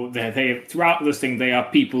 They're all they throughout this thing. They are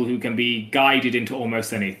people who can be guided into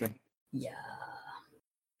almost anything. Yeah,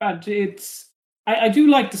 but I do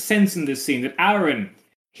like the sense in this scene that Aaron,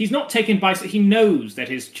 he's not taken by. He knows that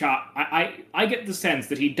his child. I get the sense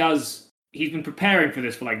that he does. He's been preparing for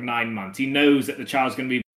this for like 9 months. He knows that the child's going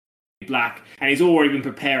to be black, and he's already been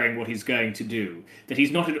preparing what he's going to do. That he's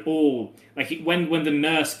not at all like when the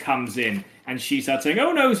nurse comes in and she starts saying,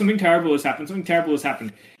 "Oh no, something terrible has happened. Something terrible has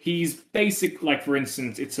happened." He's basic, like for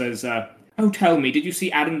instance, it says, "Oh, tell me, did you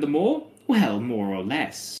see Adam the Moor?" Well, more or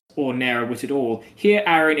less, or ne'er wit at all. Here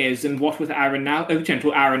Aaron is, and what with Aaron now? Oh,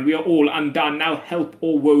 gentle Aaron, we are all undone. Now help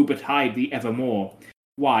or woe betide thee evermore.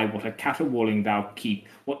 Why, what a caterwauling thou keep?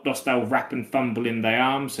 What dost thou wrap and fumble in thy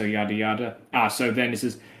arms? So yada yada. So then it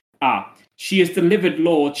says, she is delivered,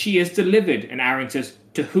 Lord, she is delivered. And Aaron says,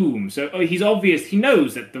 to whom? So he's obvious, he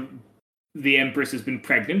knows that the Empress has been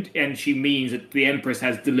pregnant, and she means that the Empress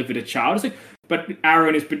has delivered a child. It's like, but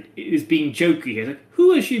Aaron is being jokey here. Like,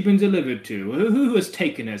 who has she been delivered to? Who has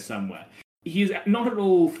taken her somewhere? He is not at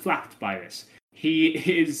all flapped by this. He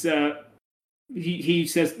is... He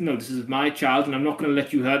says, no, this is my child, and I'm not going to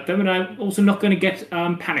let you hurt them, and I'm also not going to get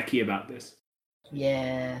panicky about this.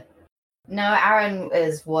 Yeah. No, Aaron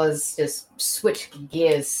was just switched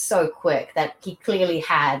gears so quick that he clearly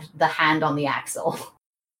had the hand on the axle.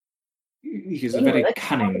 He's a very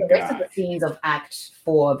cunning the guy. rest of the scenes of Act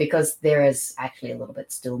 4, because there is actually a little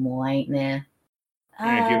bit still more, ain't there? Do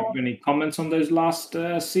you have any comments on those last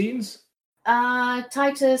scenes?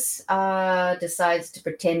 Titus decides to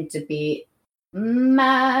pretend to be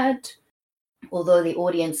mad, although the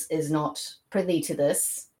audience is not privy to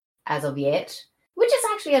this as of yet, which is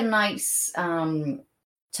actually a nice turn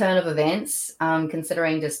of events,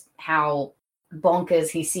 considering just how bonkers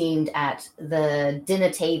he seemed at the dinner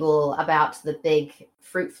table about the big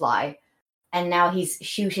fruit fly, and now he's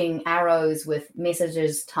shooting arrows with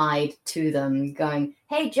messages tied to them going,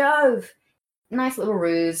 hey Jove. Nice little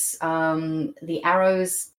ruse. The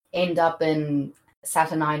arrows end up in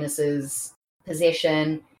Saturninus's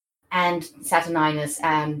possession, and Saturninus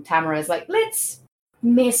and Tamara is like, let's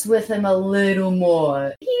mess with him a little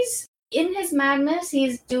more. He's in his madness,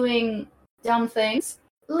 he's doing dumb things.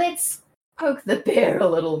 Let's poke the bear a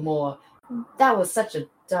little more. That was such a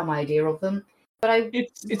dumb idea of them. But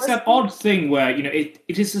it's that odd thing where, it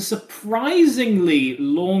is a surprisingly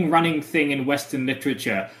long-running thing in Western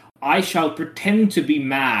literature. I shall pretend to be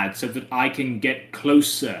mad so that I can get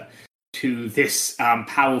closer to this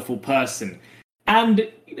powerful person. And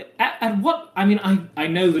at what... I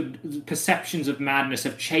know that perceptions of madness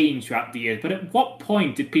have changed throughout the years, but at what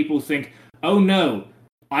point did people think, oh no,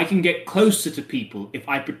 I can get closer to people if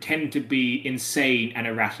I pretend to be insane and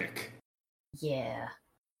erratic? Yeah.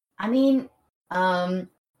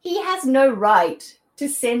 He has no right to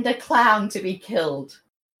send a clown to be killed.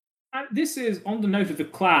 This is, on the note of the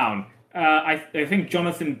clown, I think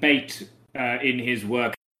Jonathan Bate, in his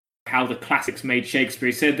work, How the Classics Made Shakespeare,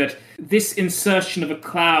 he said that this insertion of a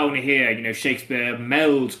clown here, Shakespeare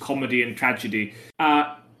melds comedy and tragedy,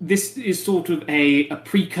 this is sort of a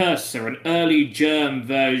precursor, an early germ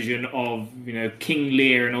version of, King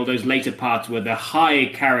Lear and all those later parts where the high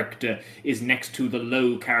character is next to the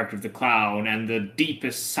low character of the clown, and the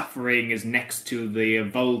deepest suffering is next to the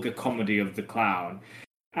vulgar comedy of the clown.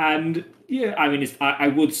 And yeah, I mean, I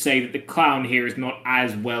would say that the clown here is not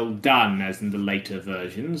as well done as in the later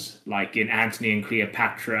versions, like in Antony and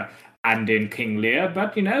Cleopatra and in King Lear.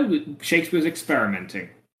 But Shakespeare's experimenting.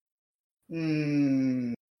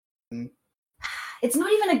 It's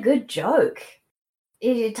not even a good joke.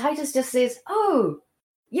 Titus just says, "Oh,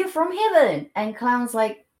 you're from heaven," and clown's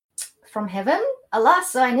like, "From heaven?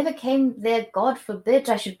 Alas, I never came there. God forbid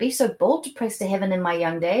I should be so bold to press to heaven in my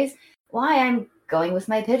young days. Why, I'm going with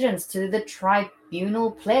my pigeons to the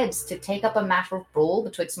tribunal plebs to take up a matter of brawl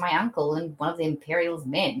betwixt my uncle and one of the imperial's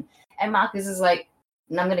men." And Marcus is like,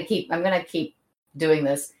 "I'm gonna keep doing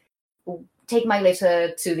this. Take my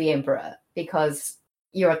letter to the emperor because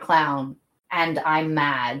you're a clown and I'm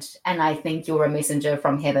mad and I think you're a messenger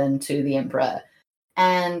from heaven to the emperor."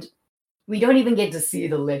 And we don't even get to see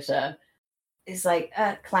the letter. It's like,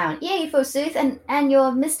 clown, yay, forsooth, and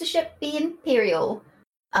your mistership be imperial.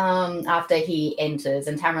 After he enters,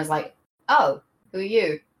 and Tamara's like, "Oh, who are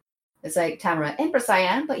you?" It's like, Tamara, "Empress I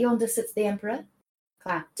am, but yonder sits the emperor."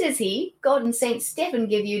 Clown, "'Tis he. God and Saint Stephen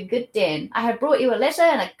give you good den. I have brought you a letter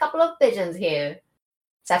and a couple of pigeons here."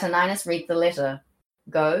 Saturninus reads the letter.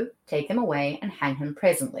 "Go, take him away, and hang him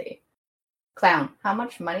presently." Clown, "How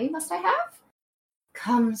much money must I have?"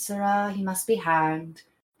 "Come, sirrah, he must be hanged."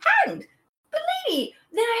 "Hanged? But lady,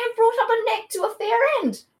 then I have brought up a neck to a fair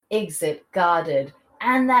end." "Exit guarded."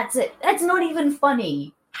 And that's it. That's not even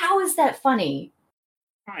funny. How is that funny?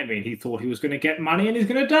 I mean, he thought he was going to get money and he's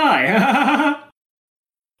going to die.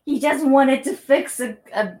 He just wanted to fix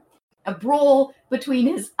a brawl between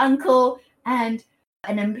his uncle and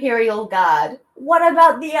an imperial guard. What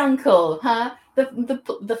about the uncle, huh?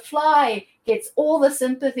 The fly gets all the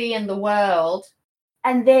sympathy in the world,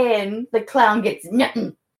 and then the clown gets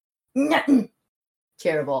nothing. Nothing.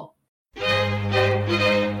 Terrible.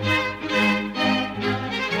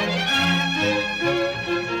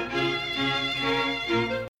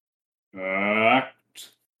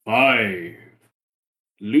 Act 5.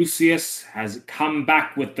 Lucius has come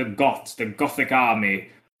back with the Goths, the Gothic army.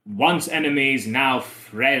 Once enemies, now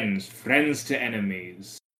friends. Friends to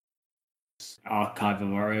enemies. Archive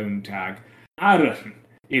of our own tag. Aaron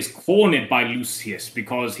is cornered by Lucius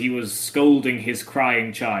because he was scolding his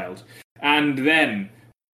crying child. And then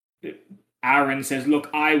Aaron says, "Look,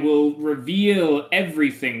 I will reveal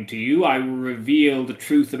everything to you. I will reveal the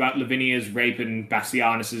truth about Lavinia's rape and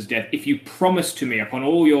Bassianus's death if you promise to me upon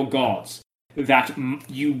all your gods that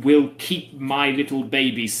you will keep my little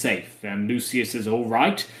baby safe." And Lucius says, "All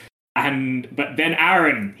right." But then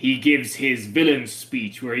Aaron, he gives his villain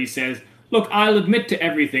speech where he says, "Look, I'll admit to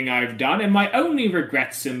everything I've done, and my only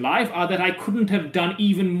regrets in life are that I couldn't have done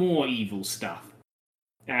even more evil stuff."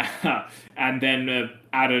 And then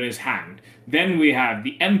Aaron is hanged. Then we have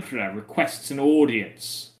the emperor requests an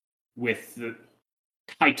audience with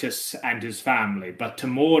Titus and his family, but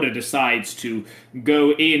Tamora decides to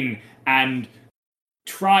go in and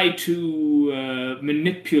try to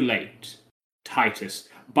manipulate Titus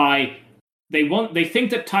by they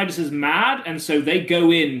think that Titus is mad, and so they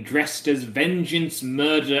go in dressed as vengeance,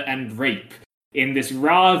 murder, and rape in this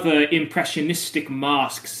rather impressionistic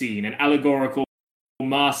mask scene, an allegorical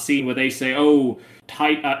mask scene where they say, "Oh,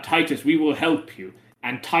 Titus, we will help you."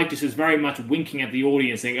 And Titus is very much winking at the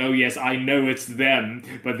audience, saying, "Oh yes, I know it's them,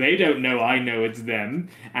 but they don't know I know it's them."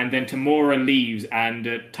 And then Tamora leaves,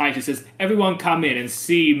 and Titus says, "Everyone come in and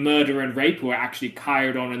see murder and rape, who are actually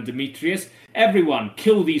Chiron and Demetrius. Everyone,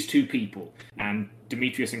 kill these two people." And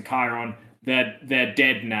Demetrius and Chiron, they're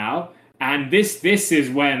dead now. And this is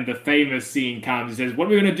when the famous scene comes. He says, "What are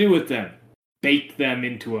we going to do with them? Bake them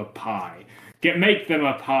into a pie. Make them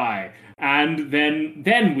a pie." And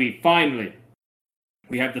then we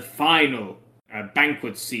have the final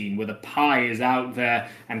banquet scene where the pie is out there,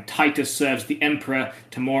 and Titus serves the emperor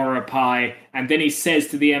Tamora a pie, and then he says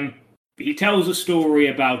to the he tells a story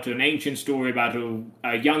about an ancient story about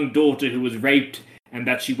a young daughter who was raped and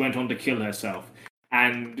that she went on to kill herself.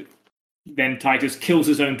 And then Titus kills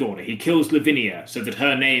his own daughter. He kills Lavinia so that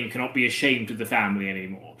her name cannot be ashamed to the family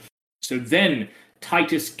anymore. So then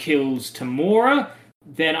Titus kills Tamora.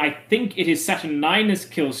 Then I think it is Saturninus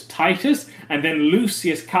kills Titus, and then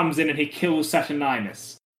Lucius comes in and he kills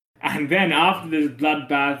Saturninus. And then after this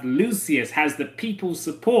bloodbath, Lucius has the people's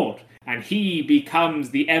support, and he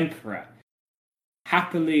becomes the emperor.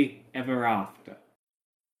 Happily ever after.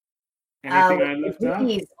 Anything I left out?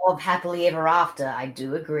 Of happily ever after, I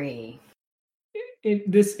do agree.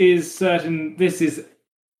 This is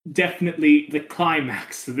definitely the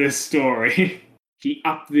climax of this story. He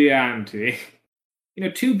upped the ante.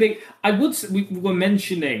 Too big. We were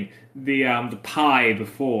mentioning the pie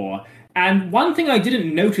before, And one thing I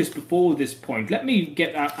didn't notice before this point, let me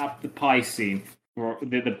get up the pie scene, or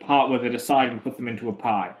the part where they decide and put them into a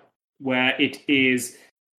pie, where it is,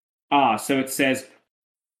 so it says,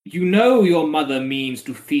 "You know your mother means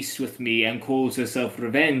to feast with me and calls herself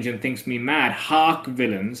revenge and thinks me mad. Hark,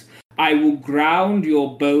 villains, I will ground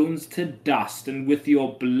your bones to dust, and with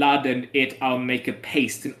your blood and it I'll make a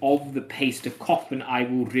paste, and of the paste a coffin I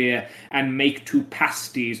will rear, and make 2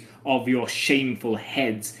 pasties of your shameful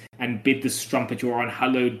heads, and bid the strumpet your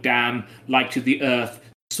unhallowed dam, like to the earth,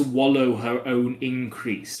 swallow her own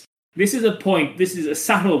increase." This is a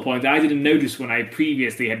subtle point that I didn't notice when I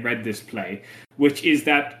previously had read this play, which is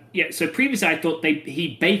that, so previously I thought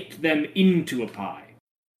he baked them into a pie.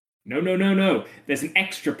 No. There's an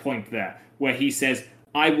extra point there where he says,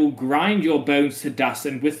 "I will grind your bones to dust,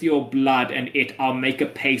 and with your blood and it I'll make a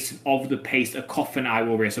paste, of the paste a coffin I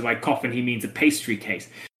will rear." So by coffin he means a pastry case.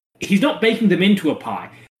 He's not baking them into a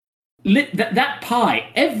pie. That pie,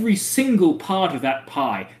 every single part of that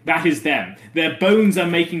pie, that is them. Their bones are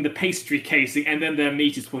making the pastry casing, and then their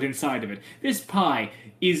meat is put inside of it. This pie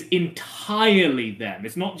is entirely them.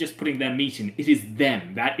 It's not just putting their meat in, it is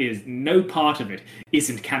them. That is, no part of it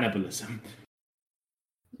isn't cannibalism.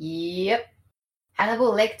 Yep.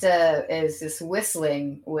 Hannibal Lecter is just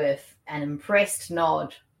whistling with an impressed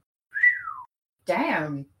nod.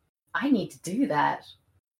 Damn, I need to do that.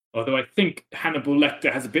 Although I think Hannibal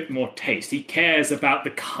Lecter has a bit more taste. He cares about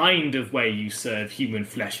the kind of way you serve human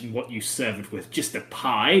flesh and what you serve it with. Just a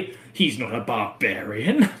pie. He's not a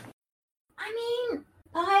barbarian. I mean,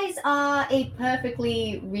 pies are a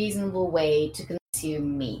perfectly reasonable way to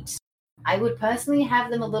consume meat. I would personally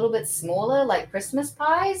have them a little bit smaller, like Christmas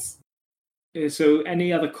pies. So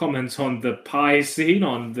any other comments on the pie scene,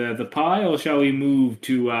 on the pie, or shall we move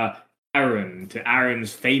to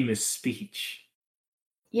Aaron's famous speech?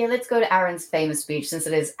 Yeah, let's go to Aaron's famous speech, since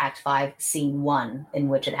it is Act 5, Scene 1, in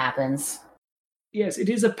which it happens. Yes, it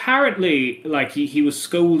is apparently like he was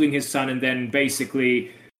scolding his son, and then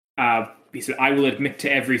basically he said, "I will admit to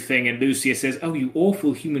everything," and Lucius says, "Oh, you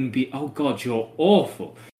awful human being. Oh, God, you're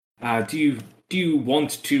awful. Do you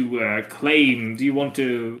want to claim, do you want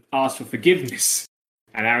to ask for forgiveness?"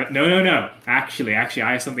 And Aaron, no. Actually,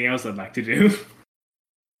 I have something else I'd like to do.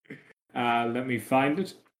 Let me find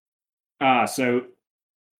it. So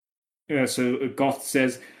Goth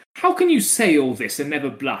says, "How can you say all this and never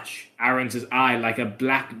blush?" Aaron says, "I like a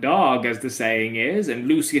black dog, as the saying is." And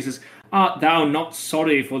Lucius says, "Art thou not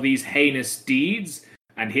sorry for these heinous deeds?"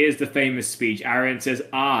 And here's the famous speech. Aaron says,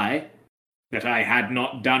 "I, that I had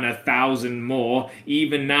not done 1,000 more,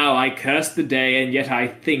 even now I curse the day, and yet I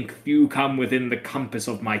think few come within the compass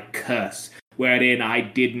of my curse, wherein I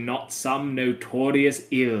did not some notorious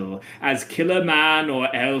ill, as kill a man,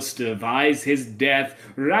 or else devise his death,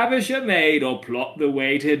 ravish a maid, or plot the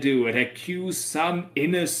way to do it, accuse some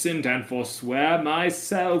innocent, and forswear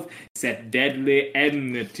myself, set deadly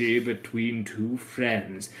enmity between 2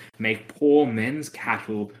 friends, make poor men's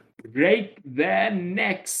cattle, break their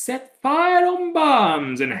necks, set fire on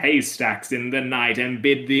barns and haystacks in the night, and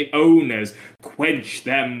bid the owners quench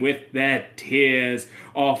them with their tears.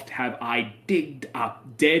 Oft have I digged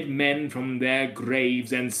up dead men from their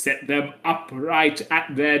graves, and set them upright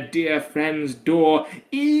at their dear friend's door,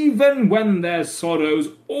 even when their sorrows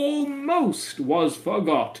almost was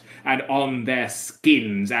forgot, and on their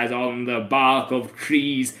skins, as on the bark of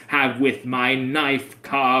trees, have with my knife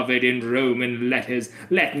carved in Roman letters,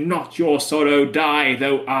 Let not your sorrow die,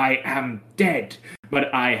 though I am dead.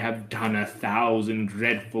 But I have done 1,000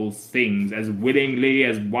 dreadful things, as willingly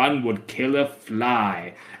as one would kill a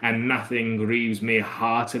fly, and nothing grieves me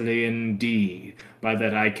heartily indeed, but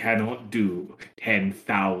that I cannot do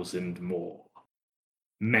 10,000 more.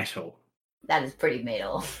 Metal. That is pretty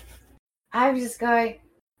metal. I was just going,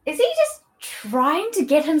 is he just trying to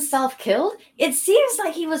get himself killed? It seems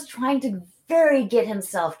like he was trying to very get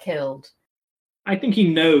himself killed. I think he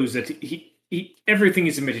knows that everything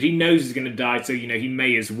is admitted. He knows he's going to die, so he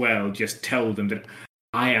may as well just tell them that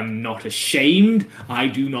I am not ashamed. I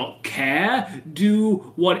do not care.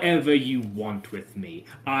 Do whatever you want with me.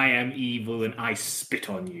 I am evil, and I spit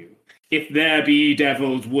on you. If there be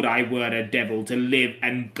devils, would I were a devil, to live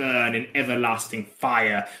and burn in everlasting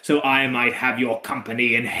fire, so I might have your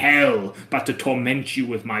company in hell, but to torment you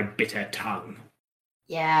with my bitter tongue.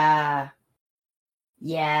 Yeah.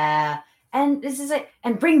 And this is it.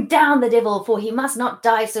 And bring down the devil, for he must not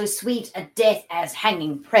die so sweet a death as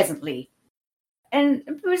hanging presently. And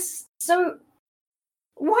it was so.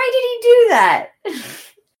 Why did he do that?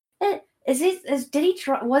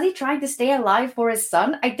 Was he trying to stay alive for his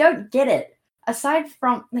son? I don't get it. Aside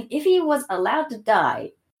from, if he was allowed to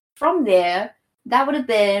die, from there, that would have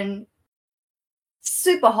been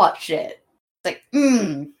super hot shit. It's like,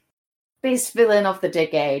 best villain of the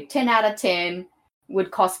decade. 10 out of 10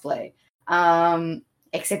 would cosplay.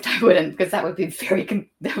 Except I wouldn't, because that would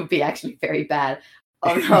be actually very bad.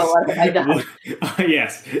 Oh no, what have I done?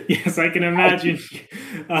 Yes, I can imagine.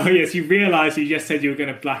 Oh yes, you realised you just said you were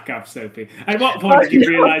going to black up Sophie. At what point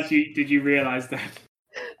did you realise that?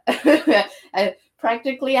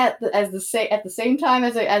 Practically at the same time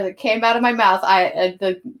as it came out of my mouth,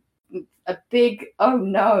 a big oh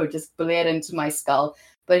no just blared into my skull.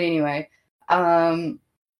 But anyway,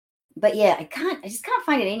 but yeah, I just can't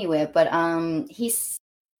find it anywhere. But he's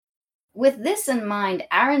with this in mind.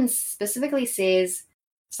 Aaron specifically says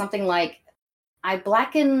something like, "I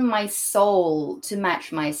blacken my soul to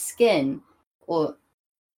match my skin,"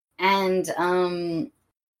 and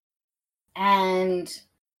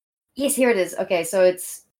yes, here it is. Okay, so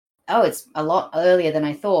it's a lot earlier than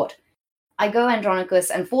I thought. "I go, Andronicus,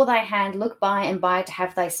 and for thy hand look by and by to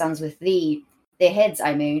have thy sons with thee. Their heads,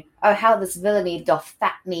 I mean. Oh, how this villainy doth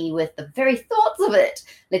fat me with the very thoughts of it.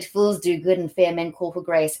 Let fools do good and fair men call for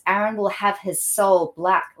grace. Aaron will have his soul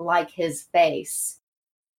black like his face."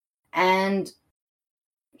 And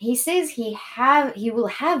he says he will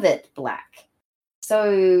have it black.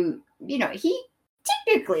 So, he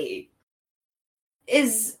technically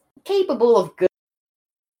is capable of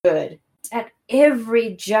good. At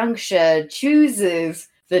every juncture chooses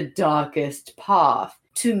the darkest path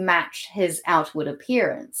to match his outward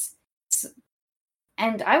appearance.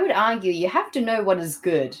 And I would argue you have to know what is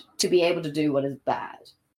good to be able to do what is bad.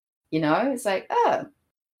 It's like, oh,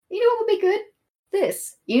 you know what would be good?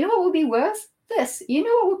 This. You know what would be worse? This. You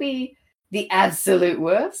know what would be the absolute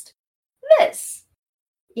worst? This.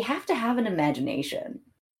 You have to have an imagination.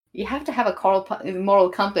 You have to have a moral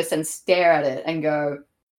compass and stare at it and go,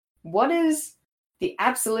 what is the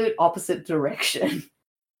absolute opposite direction?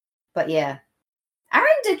 But yeah, Aaron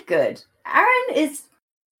did good. Aaron is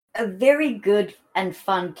a very good and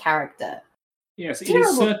fun character. Yes, it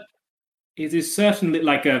is certainly,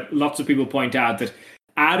 like lots of people point out, that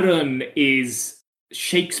Aaron is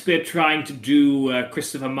Shakespeare trying to do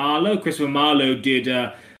Christopher Marlowe. Christopher Marlowe did,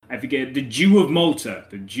 I forget, The Jew of Malta.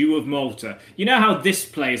 The Jew of Malta. You know how this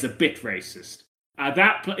play is a bit racist?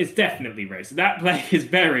 That play is definitely racist. That play is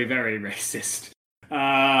very, very racist.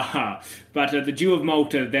 But The Jew of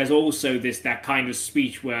Malta, there's also that kind of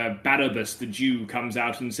speech where Barabbas, the Jew, comes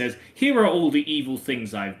out and says, "Here are all the evil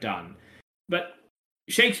things I've done." But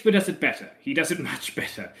Shakespeare does it better. He does it much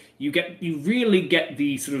better. You really get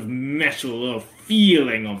the sort of metal or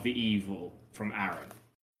feeling of the evil from Aaron.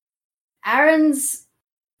 Aaron's,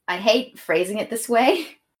 I hate phrasing it this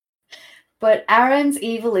way, but Aaron's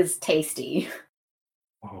evil is tasty.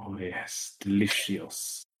 Oh yes,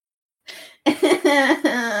 delicious.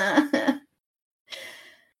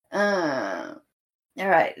 All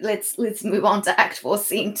right, let's move on to Act 4,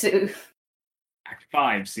 Scene 2. Act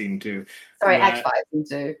 5, Scene 2. Sorry, Act 5, Scene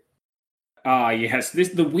 2. Ah, yes,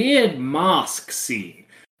 the weird mask scene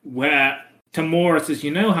where Tamora says,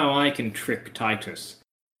 "You know how I can trick Titus?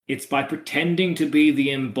 It's by pretending to be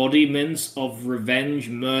the embodiments of revenge,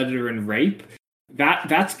 murder, and rape.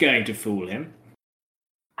 That's going to fool him."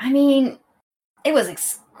 I mean, it was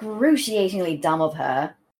excruciatingly dumb of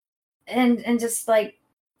her. And just like,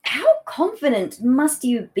 how confident must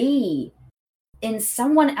you be in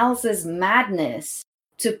someone else's madness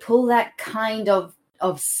to pull that kind of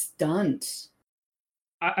stunt?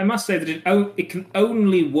 I must say that it can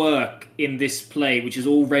only work in this play, which is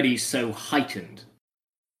already so heightened.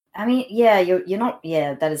 I mean, yeah, you're not.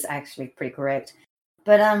 Yeah, that is actually pretty correct.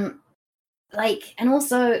 But and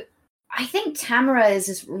also, I think Tamara is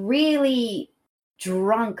just really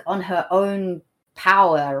drunk on her own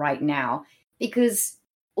power right now, because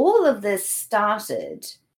all of this started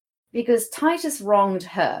because Titus wronged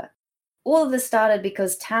her. All of this started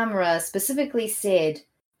because Tamara specifically said,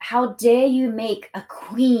 "How dare you make a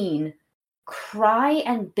queen cry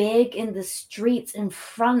and beg in the streets in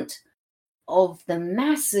front of the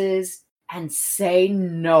masses and say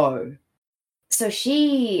no?" So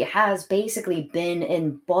she has basically been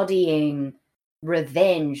embodying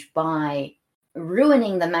revenge by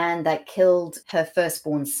ruining the man that killed her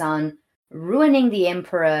firstborn son, ruining the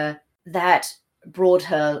emperor that brought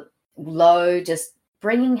her low, just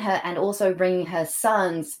bringing her, and also bringing her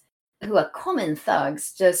sons, who are common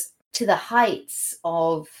thugs, just to the heights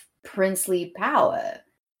of princely power.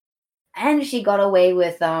 And she got away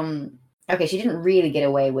with, okay, she didn't really get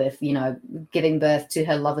away with, giving birth to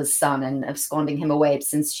her lover's son and absconding him away,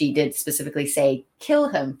 since she did specifically say, "Kill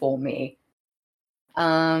him for me."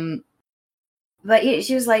 But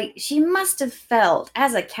she was like, she must have felt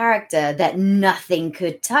as a character that nothing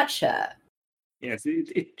could touch her. Yes,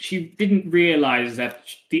 she didn't realize that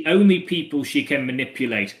the only people she can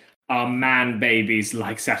manipulate are man babies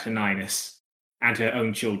like Saturninus and her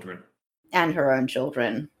own children. And her own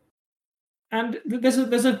children. And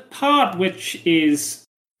there's a part which is,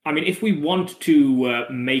 I mean, if we want to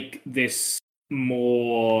make this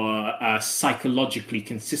more psychologically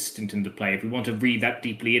consistent in the play, if we want to read that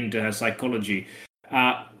deeply into her psychology,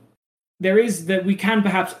 there is that we can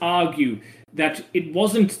perhaps argue that it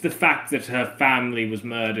wasn't the fact that her family was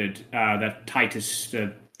murdered that Titus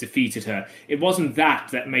defeated her. It wasn't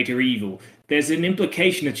that made her evil. There's an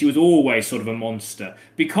implication that she was always sort of a monster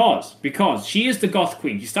because she is the Goth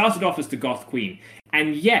Queen. She started off as the Goth Queen,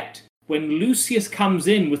 and yet when Lucius comes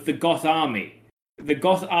in with the Goth army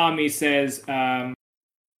says,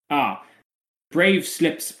 brave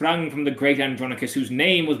slip sprung from the great Andronicus, whose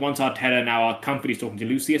name was once our terror, now our company is talking to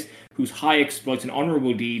Lucius, whose high exploits and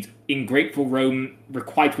honourable deeds, ingrateful Rome,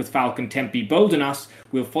 requite with foul contempt, be bold in us,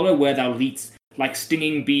 we'll follow where thou leadst, like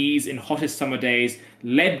stinging bees in hottest summer days,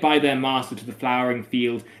 led by their master to the flowering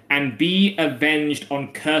field, and be avenged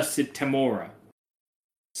on cursed Temora.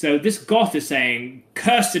 So this Goth is saying,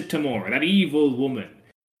 cursed Temora, that evil woman.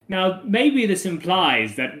 Now, maybe this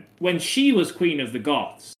implies that when she was queen of the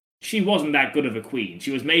Goths, she wasn't that good of a queen.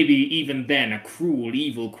 She was maybe even then a cruel,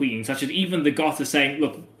 evil queen, such that even the Goths are saying,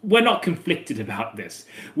 look, we're not conflicted about this.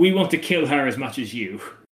 We want to kill her as much as you.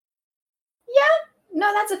 Yeah,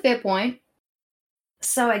 no, that's a fair point.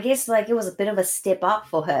 So I guess, like, it was a bit of a step up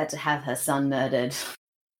for her to have her son murdered.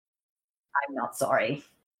 I'm not sorry.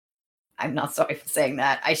 I'm not sorry for saying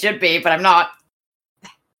that. I should be, but I'm not.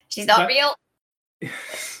 She's not real.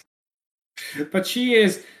 But she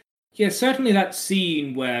is... Yeah, certainly that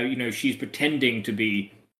scene where, you know, she's pretending to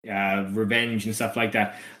be revenge and stuff like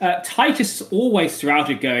that. Titus always throughout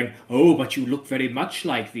it going, oh, but you look very much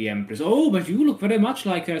like the Empress. Oh, but you look very much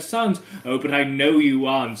like her sons. Oh, but I know you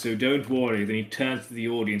aren't, so don't worry. Then he turns to the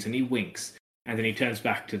audience and he winks. And then he turns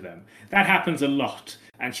back to them. That happens a lot.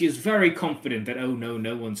 And she is very confident that, oh,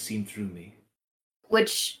 no one's seen through me.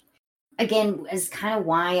 Which, again, is kind of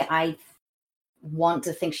why I want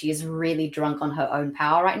to think she is really drunk on her own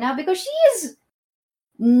power right now, because she is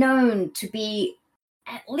known to be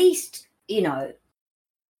at least, you know,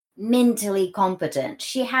 mentally competent.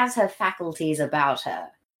 She has her faculties about her.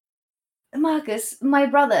 Marcus, my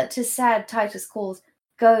brother, 'tis sad Titus calls.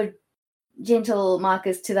 Go, gentle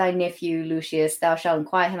Marcus, to thy nephew Lucius. Thou shalt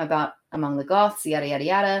inquire him about among the Goths, yada, yada,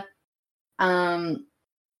 yada.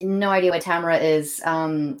 No idea where Tamara is,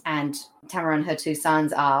 and Tamara and her two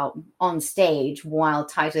sons are on stage while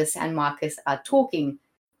Titus and Marcus are talking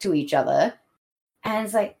to each other. And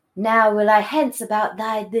it's like, now will I hence about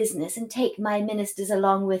thy business and take my ministers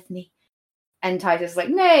along with me. And Titus is like,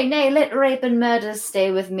 nay, let rape and murder stay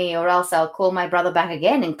with me, or else I'll call my brother back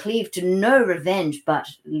again and cleave to no revenge but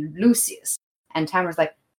Lucius. And Tamara's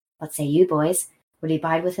like, what say you, boys? Will you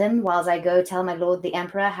bide with him, whiles I go tell my lord the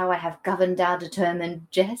emperor how I have governed our determined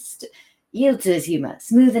jest? Yield to his humour,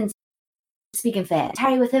 smooth and speaking fair.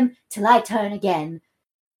 Tarry with him till I turn again.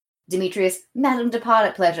 Demetrius, madam, depart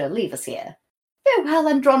at pleasure, leave us here. Farewell,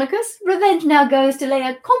 Andronicus, revenge now goes to lay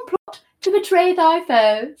a complot to betray thy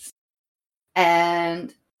foes.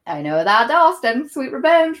 And I know thou dost, and sweet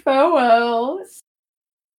revenge farewells.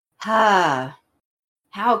 How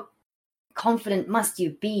confident must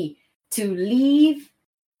you be to leave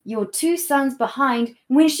your two sons behind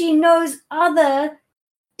when she knows other,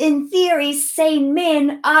 in theory, sane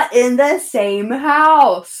men are in the same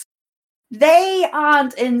house? They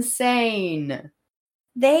aren't insane.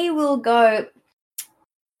 They will go,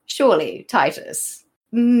 surely, Titus,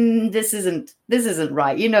 this isn't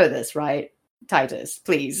right. You know this, right? Titus,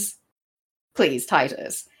 please,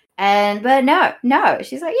 Titus. But no,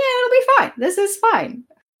 she's like, yeah, it'll be fine. This is fine.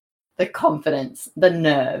 The confidence, the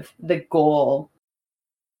nerve, the gall.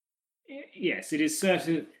 Yes, it is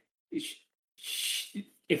certain.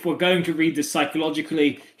 If we're going to read this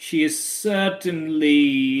psychologically, she is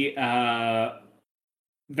certainly that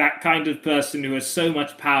kind of person who has so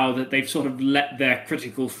much power that they've sort of let their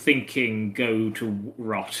critical thinking go to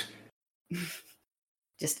rot.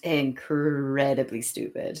 Just incredibly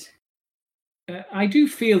stupid. I do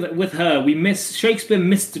feel that with her, Shakespeare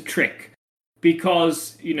missed a trick.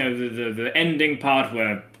 Because, you know, the ending part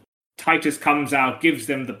where Titus comes out, gives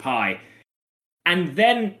them the pie, and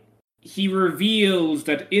then he reveals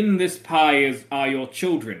that in this pie are your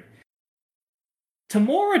children.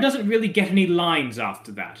 Temora doesn't really get any lines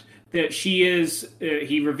after that. That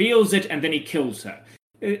he reveals it and then he kills her.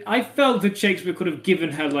 I felt that Shakespeare could have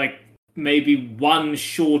given her, like, maybe one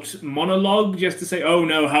short monologue just to say, oh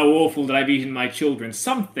no, how awful that I've eaten my children.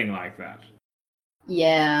 Something like that.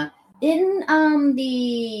 Yeah. In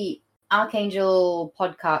the Archangel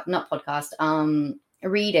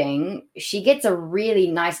reading, she gets a really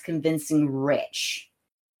nice, convincing retch.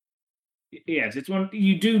 Yes, it's one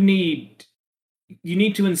you do need. You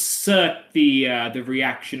need to insert the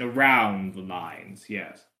reaction around the lines.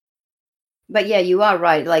 Yes. But yeah, you are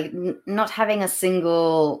right. Like not having a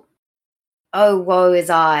single "oh woe is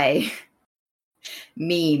I"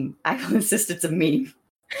 meme. I will insist it's a meme.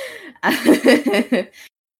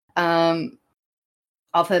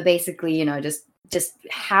 Of her basically, just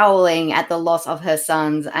howling at the loss of her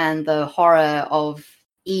sons and the horror of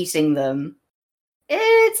eating them.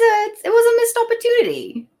 It was a missed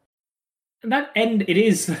opportunity. And it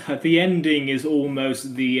is the ending is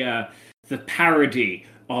almost the parody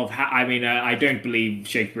of how. I mean, I don't believe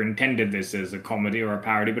Shakespeare intended this as a comedy or a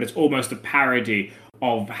parody, but it's almost a parody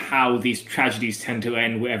of how these tragedies tend to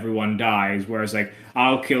end where everyone dies. Whereas, like,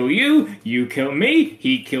 I'll kill you, you kill me,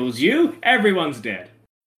 he kills you, everyone's dead.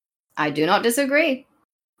 I do not disagree.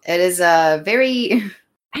 It is very, and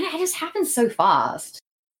it just happens so fast.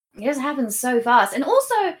 It just happens so fast, and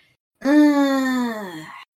also,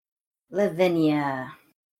 Lavinia.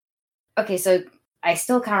 Okay, so I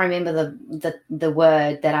still can't remember the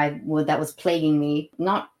word that was plaguing me.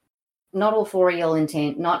 Not authorial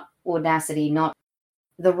intent, not audacity, not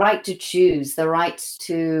the right to choose, the right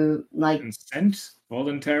to consent,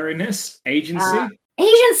 voluntariness, agency.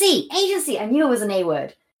 Agency. I knew it was an A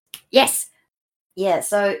word. Yes. Yeah.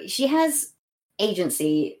 So she has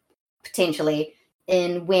agency potentially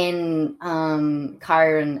in when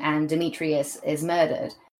Chiron and Demetrius is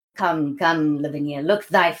murdered. Come, Lavinia, look,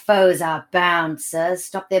 thy foes are bound, sir.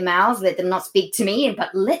 Stop their mouths, let them not speak to me,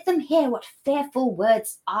 but let them hear what fearful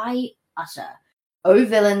words I utter. O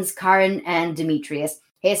villains, Chiron and Demetrius,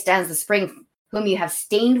 here stands the spring whom you have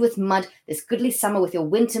stained with mud, this goodly summer with your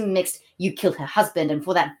winter mixed. You killed her husband, and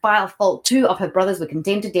for that vile fault 2 of her brothers were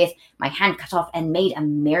condemned to death, my hand cut off and made a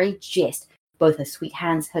merry jest. Both her sweet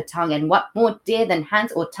hands, her tongue, and what more dear than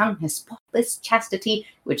hands or tongue, her spotless chastity,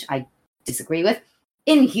 which I disagree with.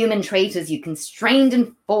 Inhuman traitors, you constrained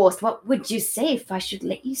and forced. What would you say if I should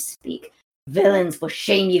let you speak? Villains, for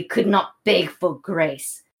shame you could not beg for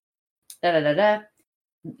grace.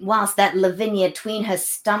 Whilst that Lavinia tween her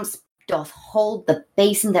stumps doth hold the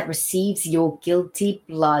basin that receives your guilty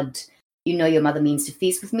blood. You know your mother means to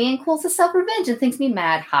feast with me and calls herself revenge and thinks me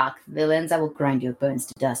mad. Hark, villains, I will grind your bones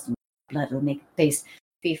to dust and blood will make a paste.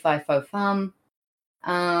 Fee, fi, fo, fum.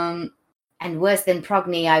 And worse than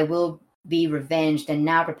Progny, I will be revenged, and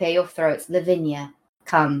now prepare your throats. Lavinia,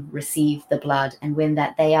 come, receive the blood, and when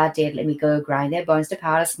that they are dead, let me go grind their bones to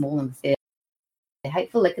powder small and with their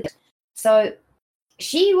hateful liquor. So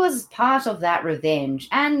she was part of that revenge,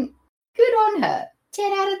 and good on her.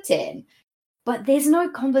 10 out of 10. But there's no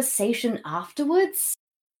conversation afterwards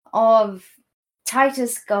of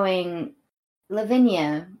Titus going,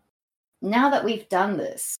 Lavinia, now that we've done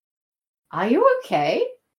this, are you okay?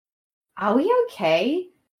 Are we okay?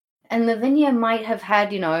 And Lavinia might have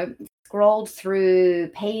had, scrolled through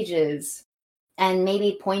pages and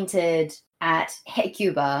maybe pointed at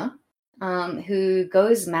Hecuba, who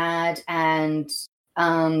goes mad and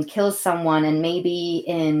kills someone, and maybe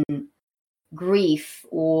in grief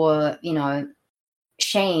or,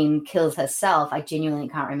 shame kills herself. I genuinely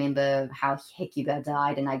can't remember how Hecuba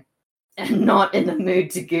died, and I am not in the mood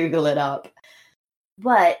to Google it up.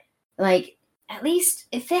 But, at least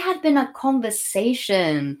if there had been a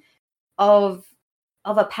conversation of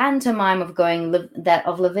a pantomime of going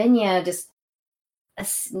of Lavinia just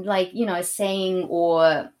saying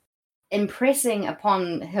or impressing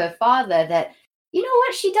upon her father that, you know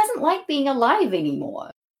what, she doesn't like being alive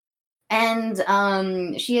anymore, and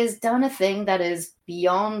she has done a thing that is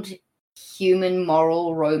beyond human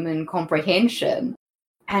moral Roman comprehension,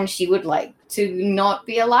 and she would like to not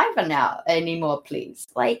be alive anymore, please.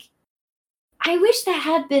 I wish that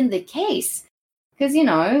had been the case. Because,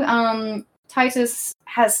 Titus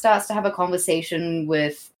starts to have a conversation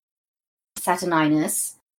with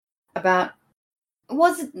Saturninus about,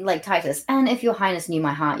 was it Titus, and if your highness knew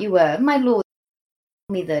my heart, you were, my lord,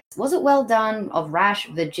 me this, was it well done of rash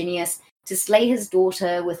Virginius to slay his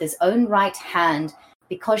daughter with his own right hand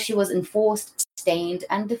because she was enforced, stained,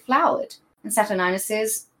 and deflowered? And Saturninus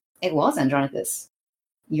says, it was, Andronicus.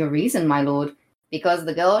 Your reason, my lord, because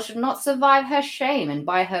the girl should not survive her shame, and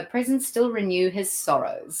by her presence still renew his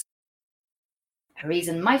sorrows. A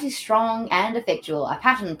reason mighty strong and effectual, a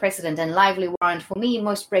pattern, precedent, and lively warrant for me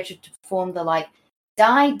most wretched to perform the like.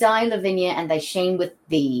 Die, Lavinia, and thy shame with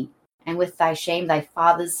thee, and with thy shame thy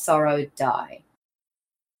father's sorrow die.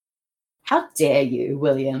 How dare you,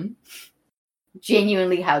 William?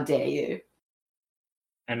 Genuinely, how dare you?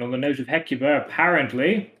 And on the note of Hecuba,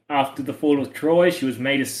 apparently, after the fall of Troy, she was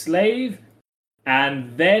made a slave,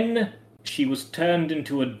 and then she was turned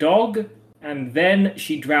into a dog, and then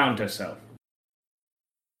she drowned herself.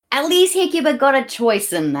 At least Hecuba got a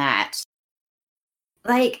choice in that.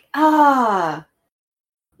 Like, it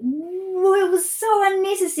was so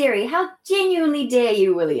unnecessary. How genuinely dare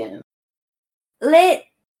you, William? Let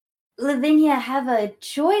Lavinia have a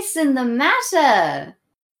choice in the matter.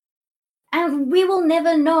 And we will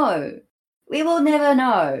never know. We will never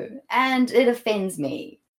know. And it offends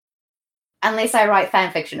me. Unless I write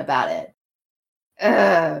fanfiction about it.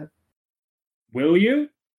 Ugh. Will you?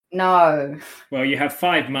 No. Well, you have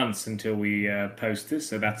 5 months until we post this,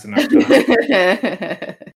 so that's enough time.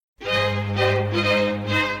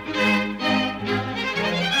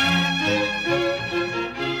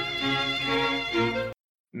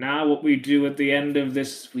 Now what we do at the end of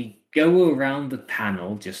this, we go around the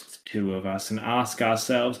panel, just the two of us, and ask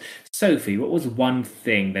ourselves, Sophie, what was one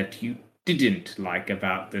thing that you didn't like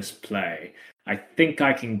about this play? I think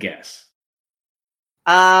I can guess.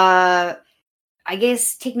 I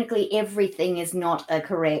guess technically everything is not a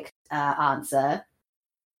correct answer.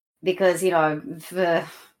 Because, Aaron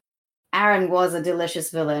was a delicious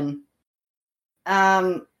villain.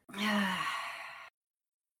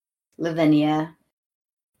 Lavinia.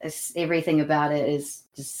 Everything about it is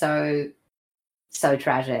just so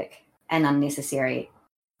tragic and unnecessary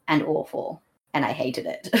and awful, and I hated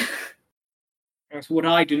it. That's what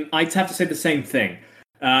I didn't. I'd have to say the same thing.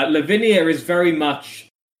 Lavinia is very much.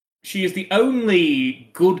 She is the only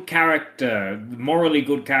good character, morally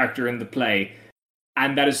good character in the play,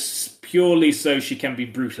 and that is purely so she can be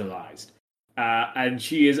brutalized. And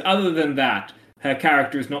she is. Other than that, her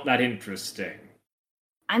character is not that interesting.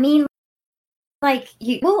 I mean,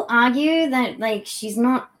 you will argue that, she's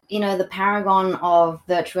not, the paragon of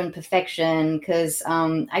virtue and perfection, because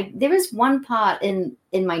there is one part in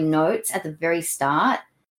my notes at the very start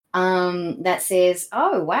that says,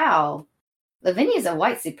 oh, wow, Lavinia's a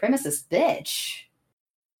white supremacist bitch.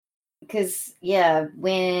 Because, yeah,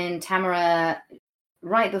 when Tamara,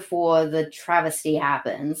 right before the travesty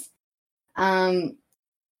happens, when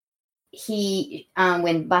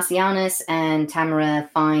Bassianus and Tamara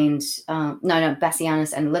find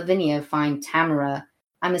Bassianus and Lavinia find Tamara,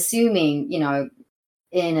 I'm assuming,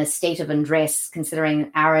 in a state of undress,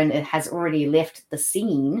 considering Aaron has already left the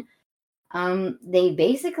scene, they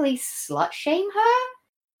basically slut shame her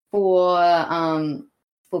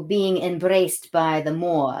for being embraced by the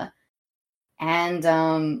Moor.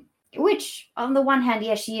 And which on the one hand,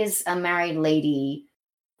 yeah, she is a married lady.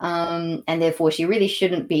 And therefore she really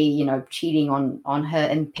shouldn't be, cheating on her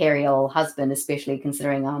imperial husband, especially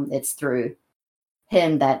considering it's through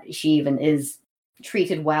him that she even is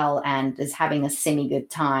treated well and is having a semi-good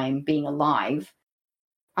time being alive.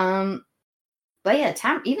 But yeah,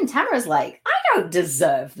 even Tamara's like, I don't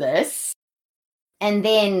deserve this. And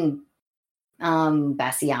then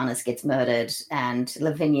Bassianus gets murdered and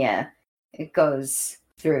Lavinia goes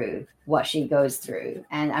through what she goes through.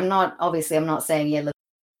 And I'm not saying, yeah,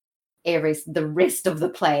 the rest of the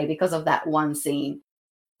play because of that one scene.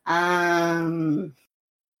 But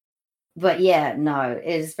yeah, no, it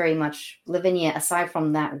is very much Lavinia, aside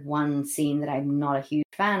from that one scene that I'm not a huge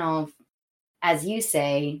fan of, as you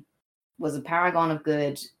say, was a paragon of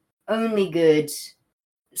good, only good,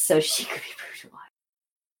 so she could be brutalized.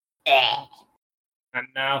 And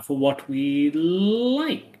now for what we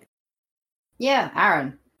like. Yeah,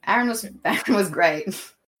 Aaron. Aaron was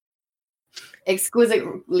great.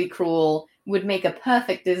 Exquisitely cruel, would make a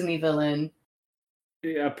perfect Disney villain.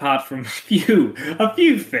 Apart from a few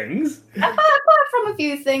things. Apart from a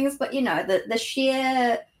few things, but the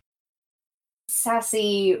sheer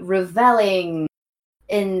sassy reveling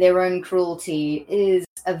in their own cruelty is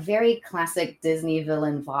a very classic Disney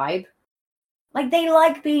villain vibe. Like, they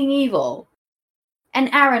like being evil. And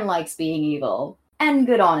Aaron likes being evil. And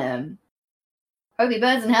good on him. Hope he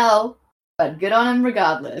burns in hell, but good on him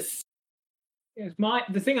regardless. Yes,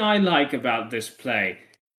 the thing I like about this play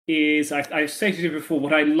is, I've stated it before,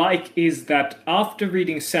 what I like is that after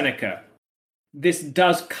reading Seneca, this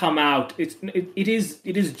does come out. It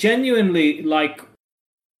is genuinely like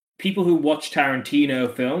people who watch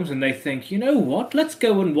Tarantino films and they think, you know what, let's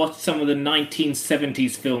go and watch some of the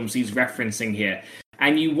 1970s films he's referencing here.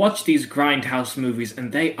 And you watch these grindhouse movies and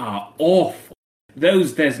they are awful.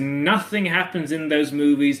 There's nothing happens in those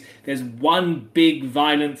movies. There's one big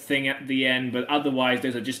violent thing at the end, but otherwise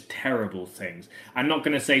those are just terrible things. I'm not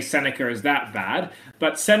going to say Seneca is that bad,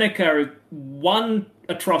 but Seneca, one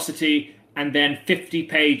atrocity and then 50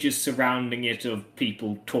 pages surrounding it of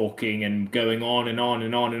people talking and going on and on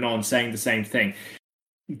and on and on, saying the same thing.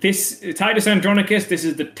 This Titus Andronicus, this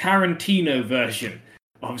is the Tarantino version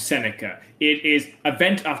of Seneca. It is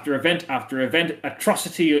event after event after event,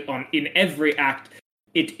 atrocity in every act.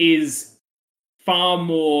 It is far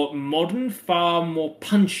more modern, far more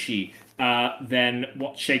punchy than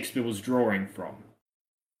what Shakespeare was drawing from.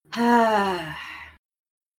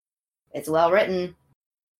 It's well written.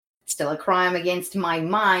 Still a crime against my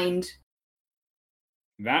mind.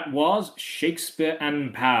 That was Shakespeare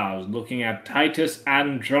and Pals, looking at Titus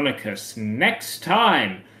Andronicus. Next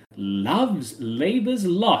time, Love's Labour's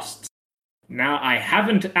Lost. Now, I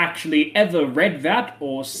haven't actually ever read that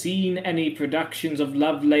or seen any productions of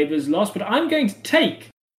Love Labour's Lost, but I'm going to take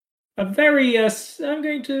I'm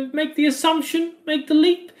going to make the assumption, make the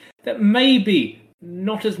leap, that maybe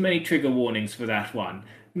not as many trigger warnings for that one.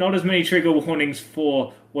 Not as many trigger warnings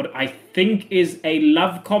for what I think is a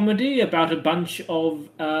love comedy about a bunch of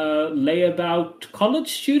layabout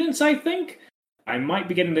college students, I think. I might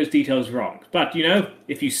be getting those details wrong. But,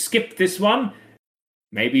 if you skip this one,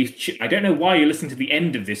 maybe... I don't know why you're listening to the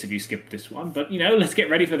end of this if you skip this one, but, let's get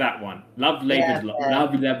ready for that one. Love's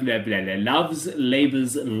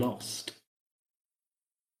Labour's Lost.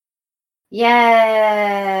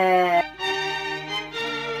 Yeah.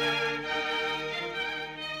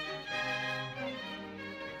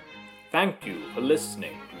 Thank you for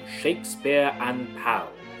listening to Shakespeare and Pals.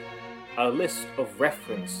 A list of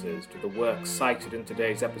references to the works cited in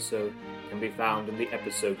today's episode can be found in the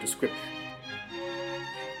episode description.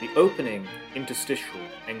 The opening, interstitial,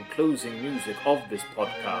 and closing music of this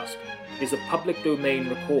podcast is a public domain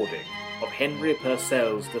recording of Henry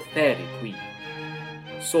Purcell's The Fairy Queen,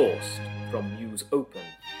 sourced from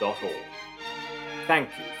museopen.org. Thank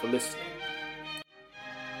you for listening.